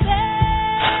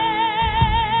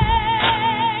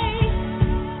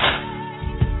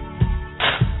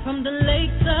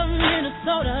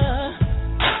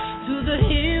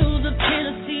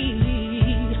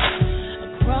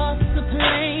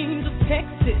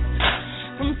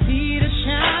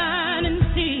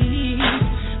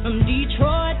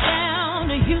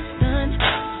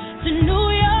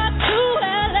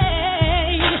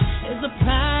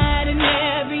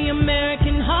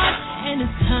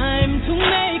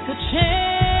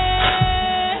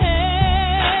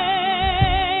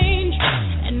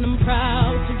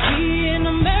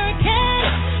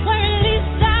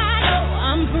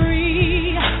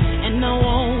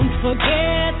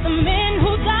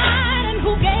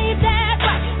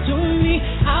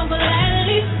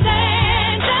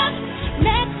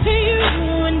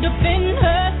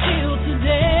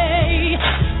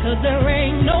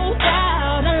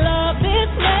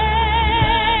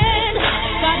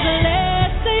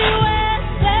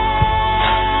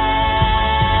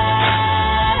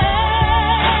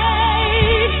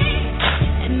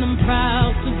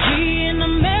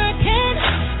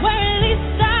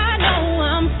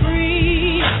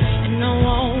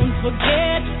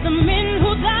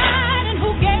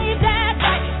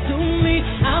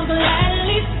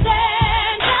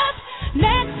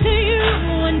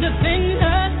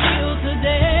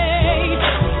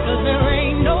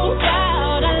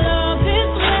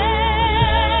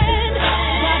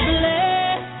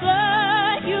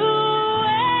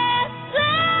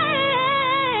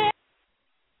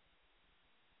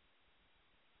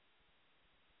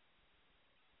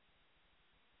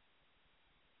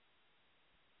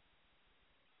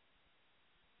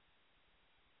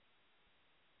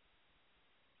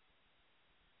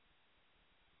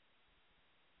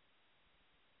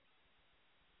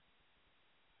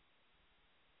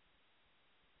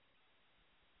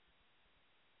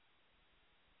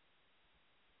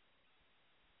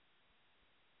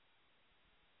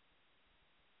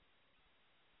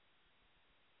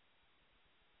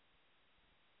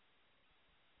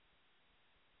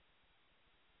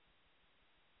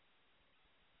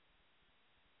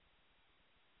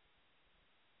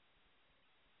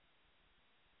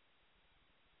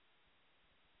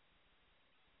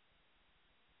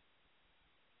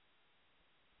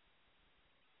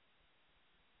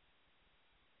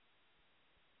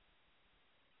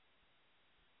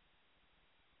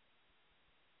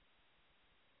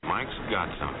Mike's got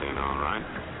something, all right.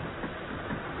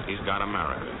 He's got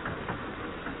America.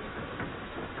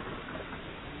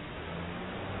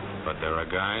 But there are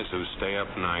guys who stay up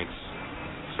nights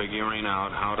figuring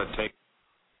out how to take...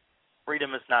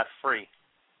 Freedom is not free.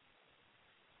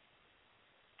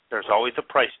 There's always a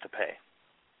price to pay.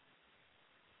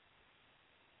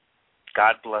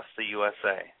 God bless the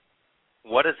USA.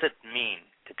 What does it mean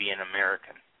to be an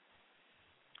American?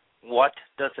 What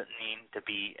does it mean to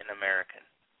be an American?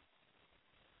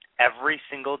 Every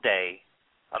single day,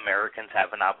 Americans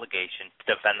have an obligation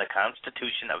to defend the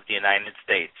Constitution of the United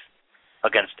States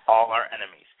against all our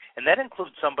enemies. And that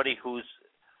includes somebody whose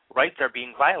rights are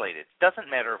being violated. It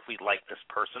doesn't matter if we like this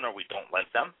person or we don't like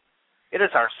them. It is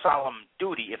our solemn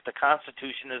duty if the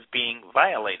Constitution is being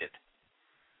violated.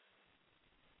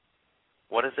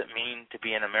 What does it mean to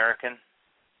be an American?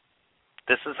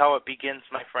 This is how it begins,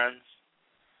 my friends.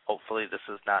 Hopefully this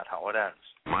is not how it ends.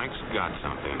 Mike's got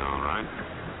something, all right.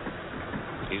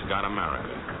 He's got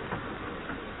America.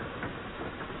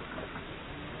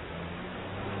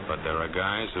 But there are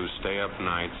guys who stay up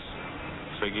nights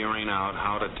figuring out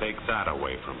how to take that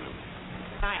away from him.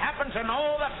 I happen to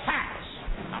know the facts.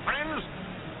 Now, friends,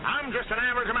 I'm just an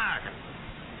average American.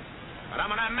 But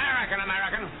I'm an American,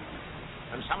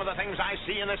 and some of the things I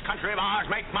see in this country of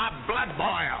ours make my blood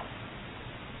boil.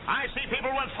 I see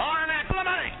people with foreign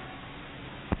money.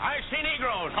 I see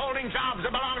Negroes holding jobs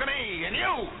that belong to me and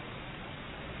you.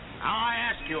 Now I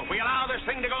ask you, if we allow this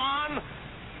thing to go on,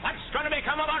 what's going to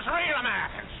become of us real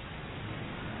Americans?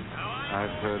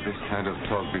 I've heard this kind of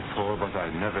talk before, but I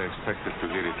never expected to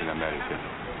hear it in America.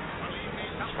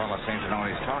 This fellow seems to know what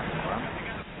he's talking about.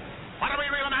 What are we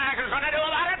real Americans going to do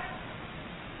about it?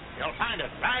 You'll find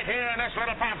it right here in this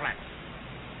little pamphlet.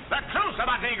 The truth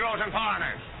about Negroes and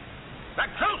foreigners. The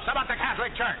truth about the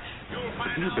Catholic Church.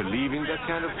 Do you believe in that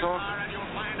kind of talk?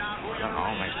 I don't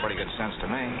know, makes pretty good sense to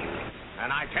me.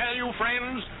 And I tell you,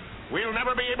 friends, we'll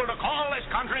never be able to call this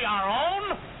country our own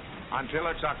until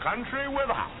it's a country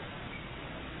without.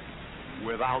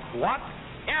 Without what?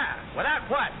 Yeah, without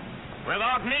what?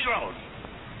 Without Negroes.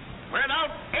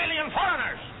 Without alien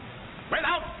foreigners.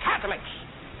 Without Catholics.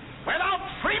 Without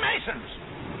Freemasons.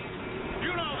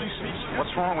 You know these people.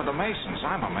 What's wrong with the Masons?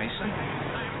 I'm a Mason.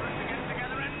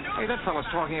 Hey, that fellow's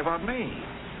talking about me.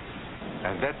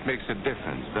 And that makes a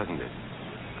difference, doesn't it?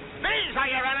 These are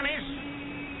your enemies.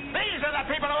 These are the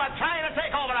people who are trying to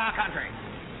take over our country.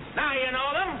 Now you know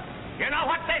them. You know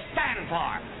what they stand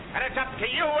for. And it's up to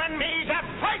you and me to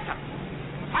fight them.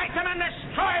 Fight them and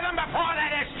destroy them before they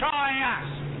destroy us.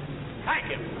 Thank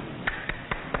you.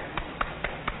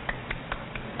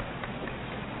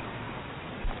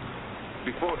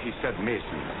 Before he said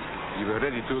Masons, you were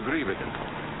ready to agree with him.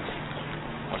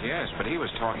 Well, yes, but he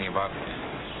was talking about...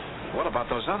 What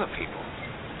about those other people?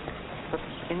 But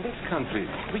in this country,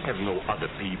 we have no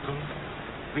other people.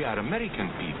 We are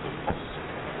American people.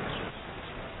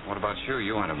 What about you?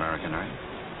 You aren't American, are you?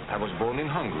 I was born in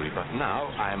Hungary, but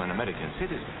now I am an American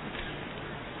citizen.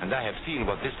 And I have seen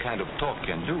what this kind of talk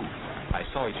can do. I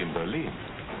saw it in Berlin.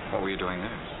 What were you doing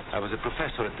there? I was a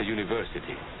professor at the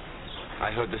university.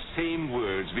 I heard the same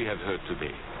words we have heard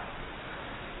today.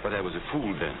 But I was a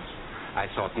fool then. I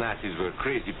thought Nazis were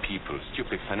crazy people,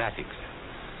 stupid fanatics.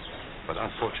 But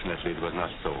unfortunately, it was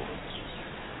not so.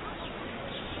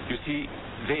 You see,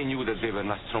 they knew that they were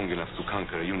not strong enough to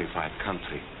conquer a unified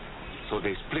country. So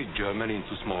they split Germany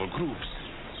into small groups.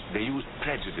 They used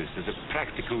prejudice as a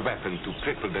practical weapon to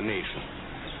cripple the nation.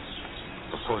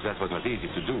 Of course, that was not easy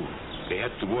to do. They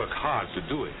had to work hard to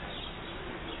do it.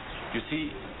 You see,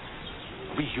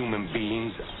 we human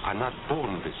beings are not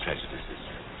born with prejudices.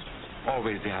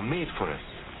 Always they are made for us.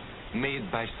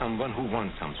 Made by someone who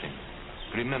wants something.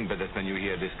 Remember that when you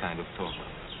hear this kind of talk.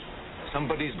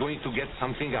 Somebody is going to get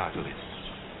something out of it.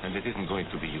 And it isn't going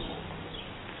to be you.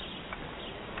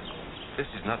 This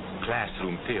is not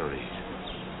classroom theory.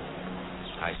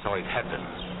 I saw it happen.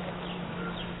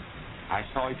 I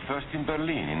saw it first in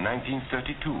Berlin in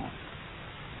 1932.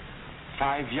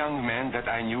 5 young men that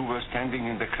I knew were standing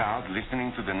in the crowd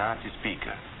listening to the Nazi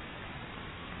speaker.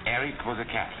 Eric was a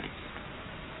Catholic.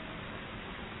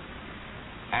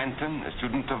 Anton, a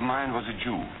student of mine, was a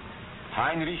Jew.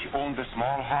 Heinrich owned a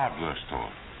small hardware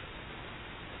store.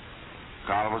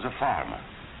 Karl was a farmer.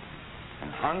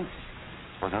 And Hans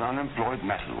was an unemployed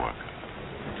metal worker.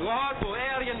 To all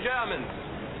Aryan Germans,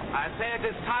 I say it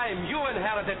is time you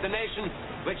inherited the nation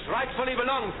which rightfully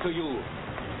belongs to you.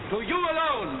 To you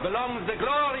alone belongs the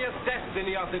glorious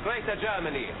destiny of the greater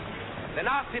Germany. The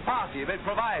Nazi Party will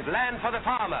provide land for the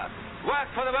farmer,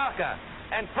 work for the worker,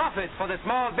 and profit for the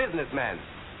small businessman.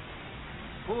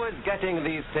 Who is getting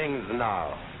these things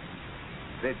now?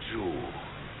 The Jew.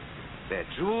 The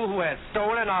Jew who has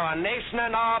stolen our nation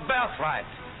and our birthright.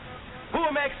 Who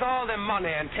makes all the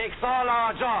money and takes all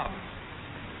our jobs.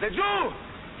 The Jew,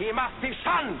 he must be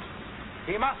shunned.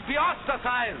 He must be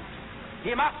ostracized.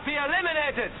 He must be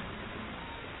eliminated.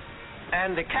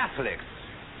 And the Catholics.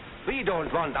 We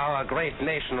don't want our great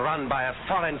nation run by a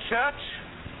foreign church.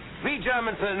 We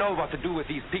Germans will know what to do with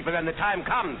these people when the time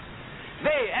comes.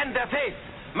 They and their faith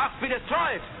must be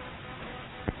destroyed.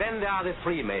 Then there are the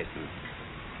Freemasons.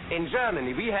 In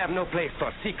Germany, we have no place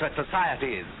for secret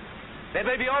societies. There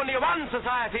will be only one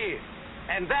society,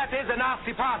 and that is the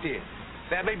Nazi Party.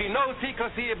 There will be no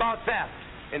secrecy about that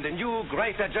in the new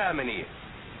Greater Germany.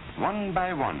 One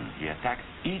by one, he attacked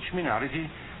each minority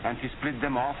and he split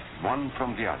them off one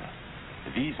from the other.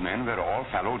 These men were all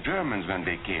fellow Germans when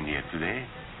they came here today.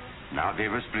 Now they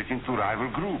were split into rival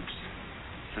groups,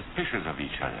 suspicious of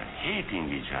each other,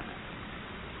 hating each other.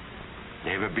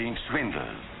 They were being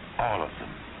swindled, all of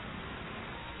them.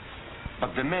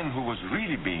 But the man who was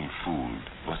really being fooled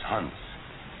was Hans.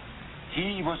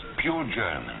 He was pure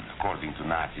German, according to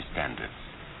Nazi standards.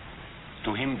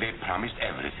 To him they promised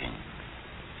everything,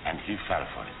 and he fell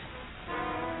for it.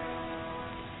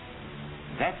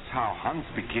 That's how Hans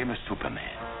became a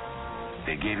Superman.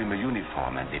 They gave him a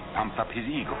uniform and they pumped up his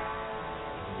ego.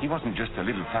 He wasn't just a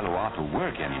little fellow out of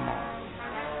work anymore.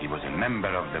 He was a member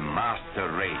of the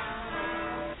master race.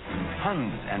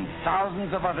 Hans and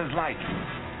thousands of others like him,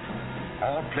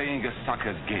 all playing a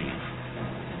sucker's game.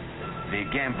 They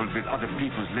gambled with other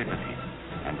people's liberty,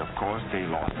 and of course they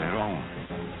lost their own.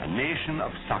 A nation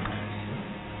of suckers.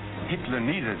 Hitler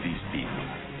needed these people.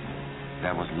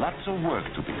 There was lots of work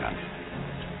to be done.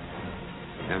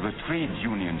 There were trade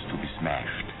unions to be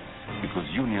smashed, because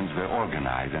unions were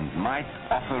organized and might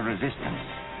offer resistance.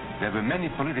 There were many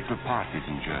political parties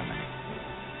in Germany.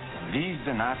 These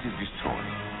the Nazis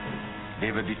destroyed.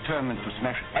 They were determined to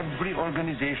smash every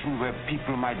organization where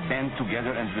people might band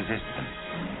together and resist them.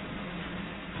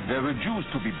 There were Jews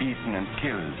to be beaten and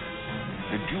killed.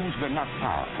 The Jews were not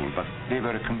powerful, but they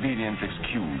were a convenient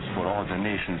excuse for all the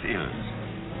nation's ills.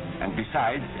 And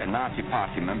besides, a Nazi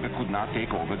party member could not take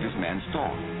over this man's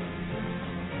store.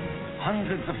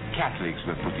 Hundreds of Catholics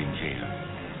were put in jail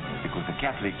because the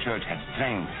Catholic Church had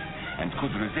strength and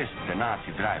could resist the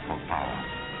Nazi drive for power.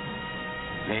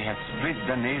 They had split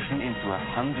the nation into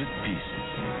 100 pieces,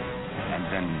 and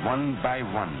then one by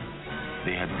one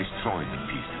they had destroyed the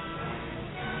pieces.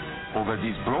 Over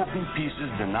these broken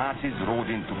pieces the Nazis rode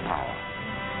into power.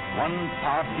 One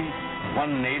party,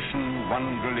 one nation,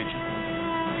 one religion.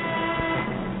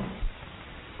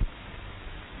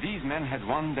 These men had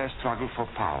won their struggle for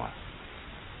power.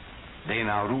 They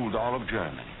now ruled all of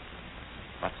Germany.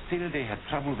 But still they had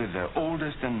trouble with their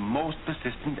oldest and most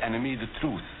persistent enemy, the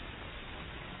truth.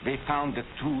 They found that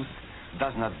truth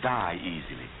does not die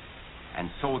easily, and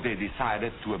so they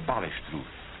decided to abolish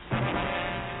truth.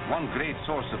 One great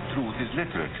source of truth is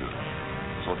literature,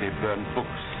 so they burned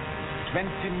books,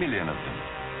 20 million of them.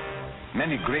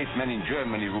 Many great men in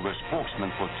Germany who were spokesmen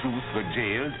for truth were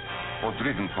jailed or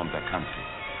driven from their country.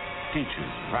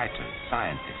 Teachers, writers,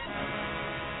 scientists.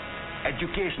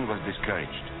 Education was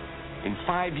discouraged. In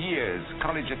 5 years,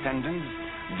 college attendance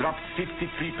dropped 53%.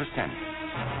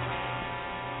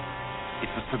 It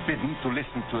was forbidden to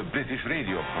listen to a British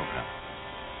radio program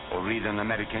or read an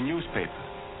American newspaper.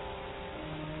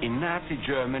 In Nazi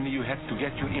Germany, you had to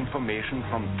get your information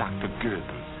from Dr.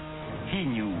 Goebbels. He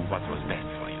knew what was best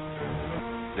for you.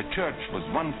 The church was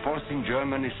one force in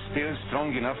Germany still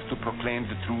strong enough to proclaim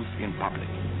the truth in public.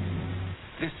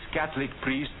 This Catholic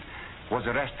priest was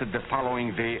arrested the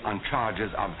following day on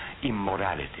charges of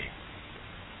immorality.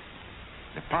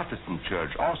 The Protestant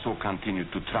church also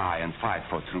continued to try and fight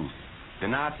for truth. The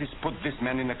Nazis put this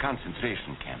man in a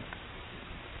concentration camp.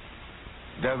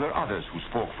 There were others who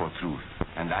spoke for truth,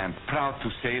 and I am proud to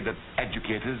say that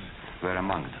educators were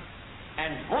among them.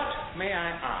 And what, may I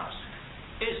ask,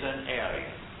 is an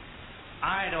Aryan?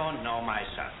 I don't know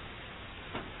myself.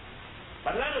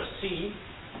 But let us see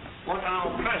what our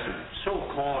present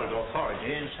so-called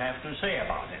authorities have to say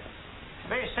about it.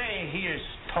 They say he is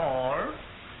tall,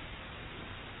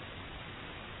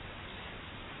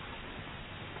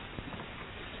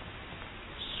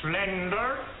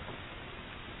 slender,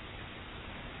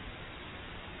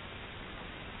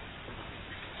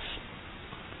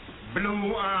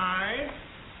 blue-eyed,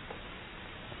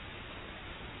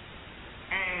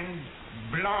 and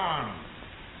blonde.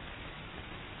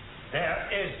 There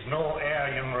is no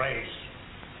Aryan race.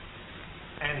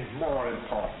 And more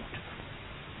important,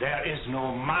 there is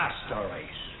no master race.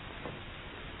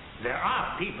 There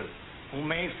are people who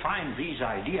may find these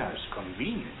ideas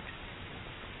convenient,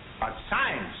 but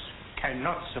science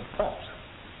cannot support them.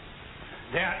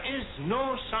 There is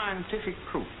no scientific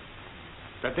proof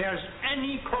that there's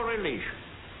any correlation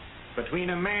between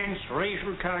a man's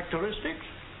racial characteristics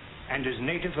and his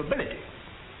native ability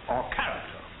or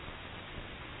character.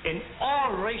 In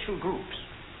all racial groups,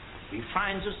 we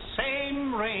find the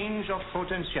same range of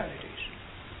potentialities.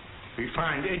 We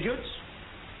find idiots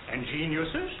and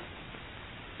geniuses.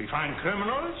 We find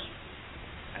criminals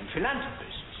and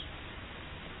philanthropists.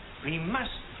 We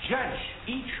must judge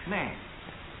each man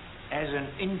as an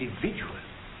individual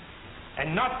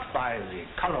and not by the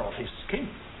color of his skin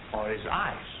or his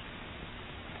eyes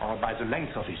or by the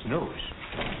length of his nose.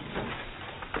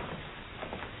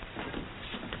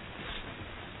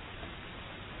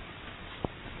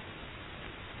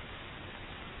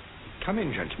 Come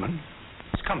in, gentlemen.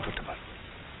 It's comfortable.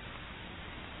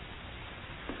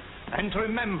 And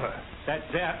remember that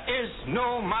there is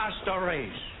no master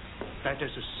race. That is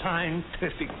a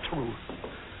scientific truth.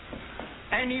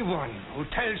 Anyone who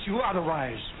tells you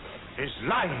otherwise is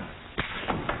lying.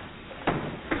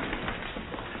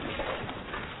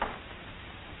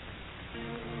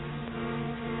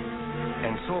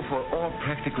 And so, for all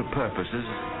practical purposes,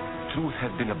 truth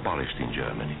had been abolished in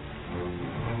Germany.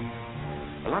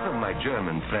 A lot of my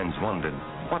German friends wondered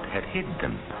what had hit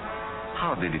them.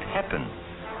 How did it happen?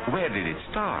 Where did it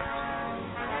start?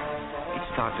 It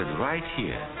started right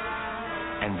here.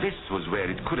 And this was where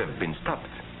it could have been stopped.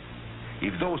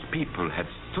 If those people had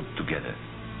stood together,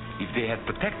 if they had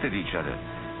protected each other,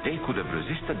 they could have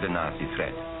resisted the Nazi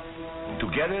threat.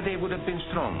 Together they would have been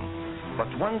strong.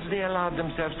 But once they allowed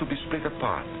themselves to be split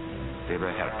apart, they were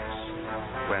helpless.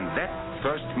 When that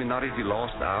first minority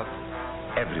lost out,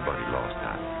 everybody lost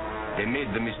out. They made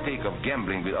the mistake of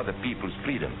gambling with other people's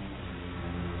freedom.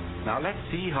 Now let's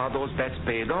see how those bets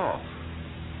paid off.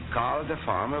 Karl the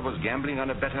farmer was gambling on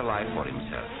a better life for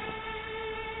himself.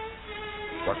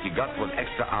 What he got was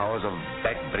extra hours of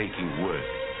back-breaking work,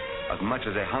 as much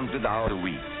as 100 hours a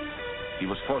week. He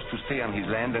was forced to stay on his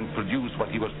land and produce what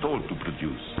he was told to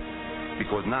produce,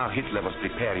 because now Hitler was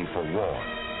preparing for war.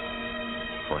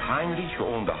 For Heinrich, who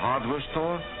owned a hardware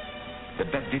store, the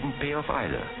bet didn't pay off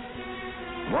either.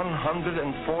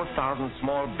 104,000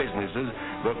 small businesses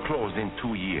were closed in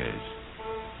 2 years.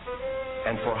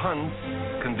 And for Hans,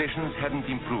 conditions hadn't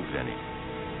improved any.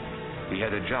 He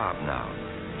had a job now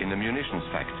in the munitions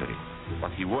factory,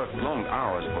 but he worked long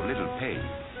hours for little pay.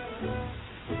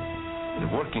 The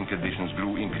working conditions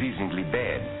grew increasingly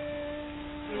bad.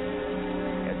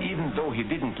 And even though he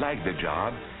didn't like the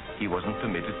job, he wasn't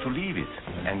permitted to leave it.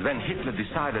 And when Hitler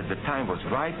decided the time was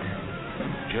right,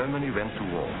 Germany went to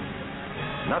war.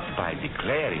 Not by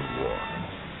declaring war,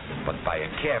 but by a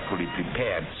carefully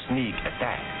prepared sneak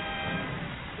attack.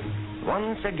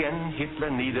 Once again, Hitler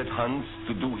needed Hans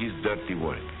to do his dirty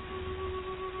work.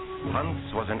 Hans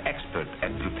was an expert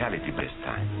at brutality this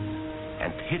time,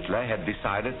 and Hitler had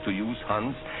decided to use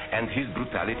Hans and his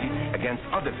brutality against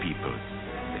other people,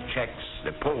 the Czechs,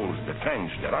 the Poles, the French,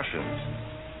 the Russians.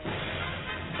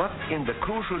 But in the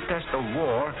crucial test of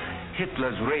war,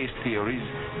 Hitler's race theories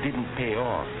didn't pay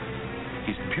off.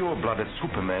 His pure-blooded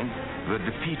supermen were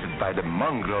defeated by the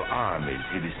mongrel armies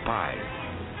he despised.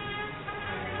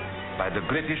 By the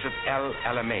British at El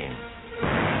Alamein.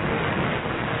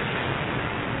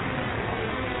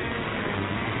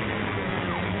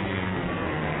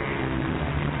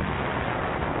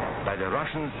 By the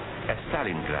Russians at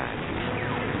Stalingrad.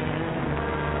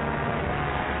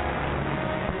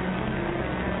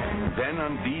 Then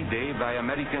on D-Day by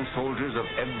American soldiers of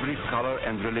every color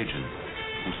and religion,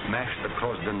 who smashed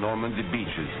across the Normandy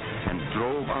beaches and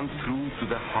drove on through to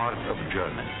the heart of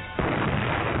Germany.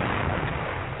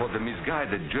 For the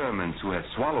misguided Germans who had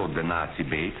swallowed the Nazi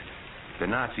bait, the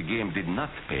Nazi game did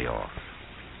not pay off.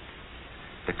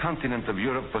 The continent of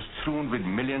Europe was strewn with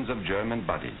millions of German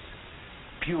bodies,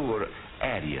 pure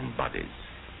Aryan bodies.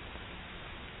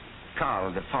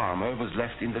 Karl the farmer was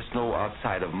left in the snow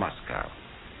outside of Moscow.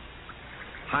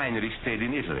 Heinrich stayed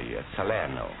in Italy at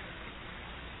Salerno.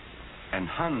 And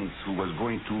Hans, who was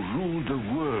going to rule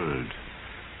the world,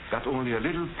 got only a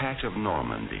little patch of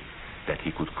Normandy that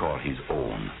he could call his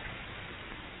own.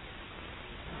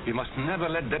 We must never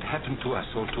let that happen to us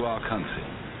or to our country.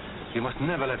 We must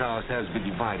never let ourselves be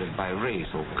divided by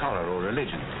race or color or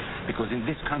religion, because in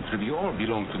this country we all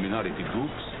belong to minority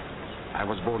groups. I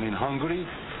was born in Hungary.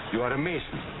 You are a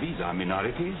Mason. These are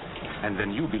minorities. And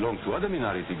then you belong to other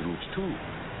minority groups too.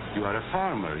 You are a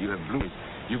farmer. You have blue.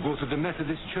 You go to the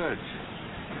Methodist Church.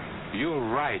 Your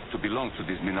right to belong to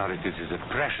these minorities is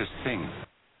a precious thing.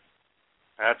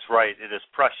 That's right. It is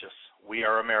precious. We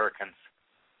are Americans.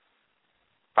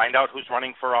 Find out who's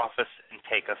running for office and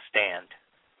take a stand.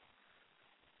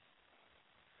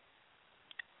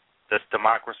 This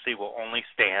democracy will only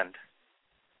stand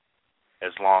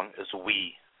as long as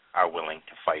we are willing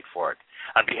to fight for it.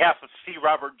 On behalf of C.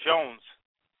 Robert Jones,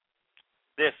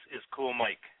 this is Cool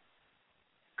Mike.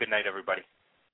 Good night, everybody.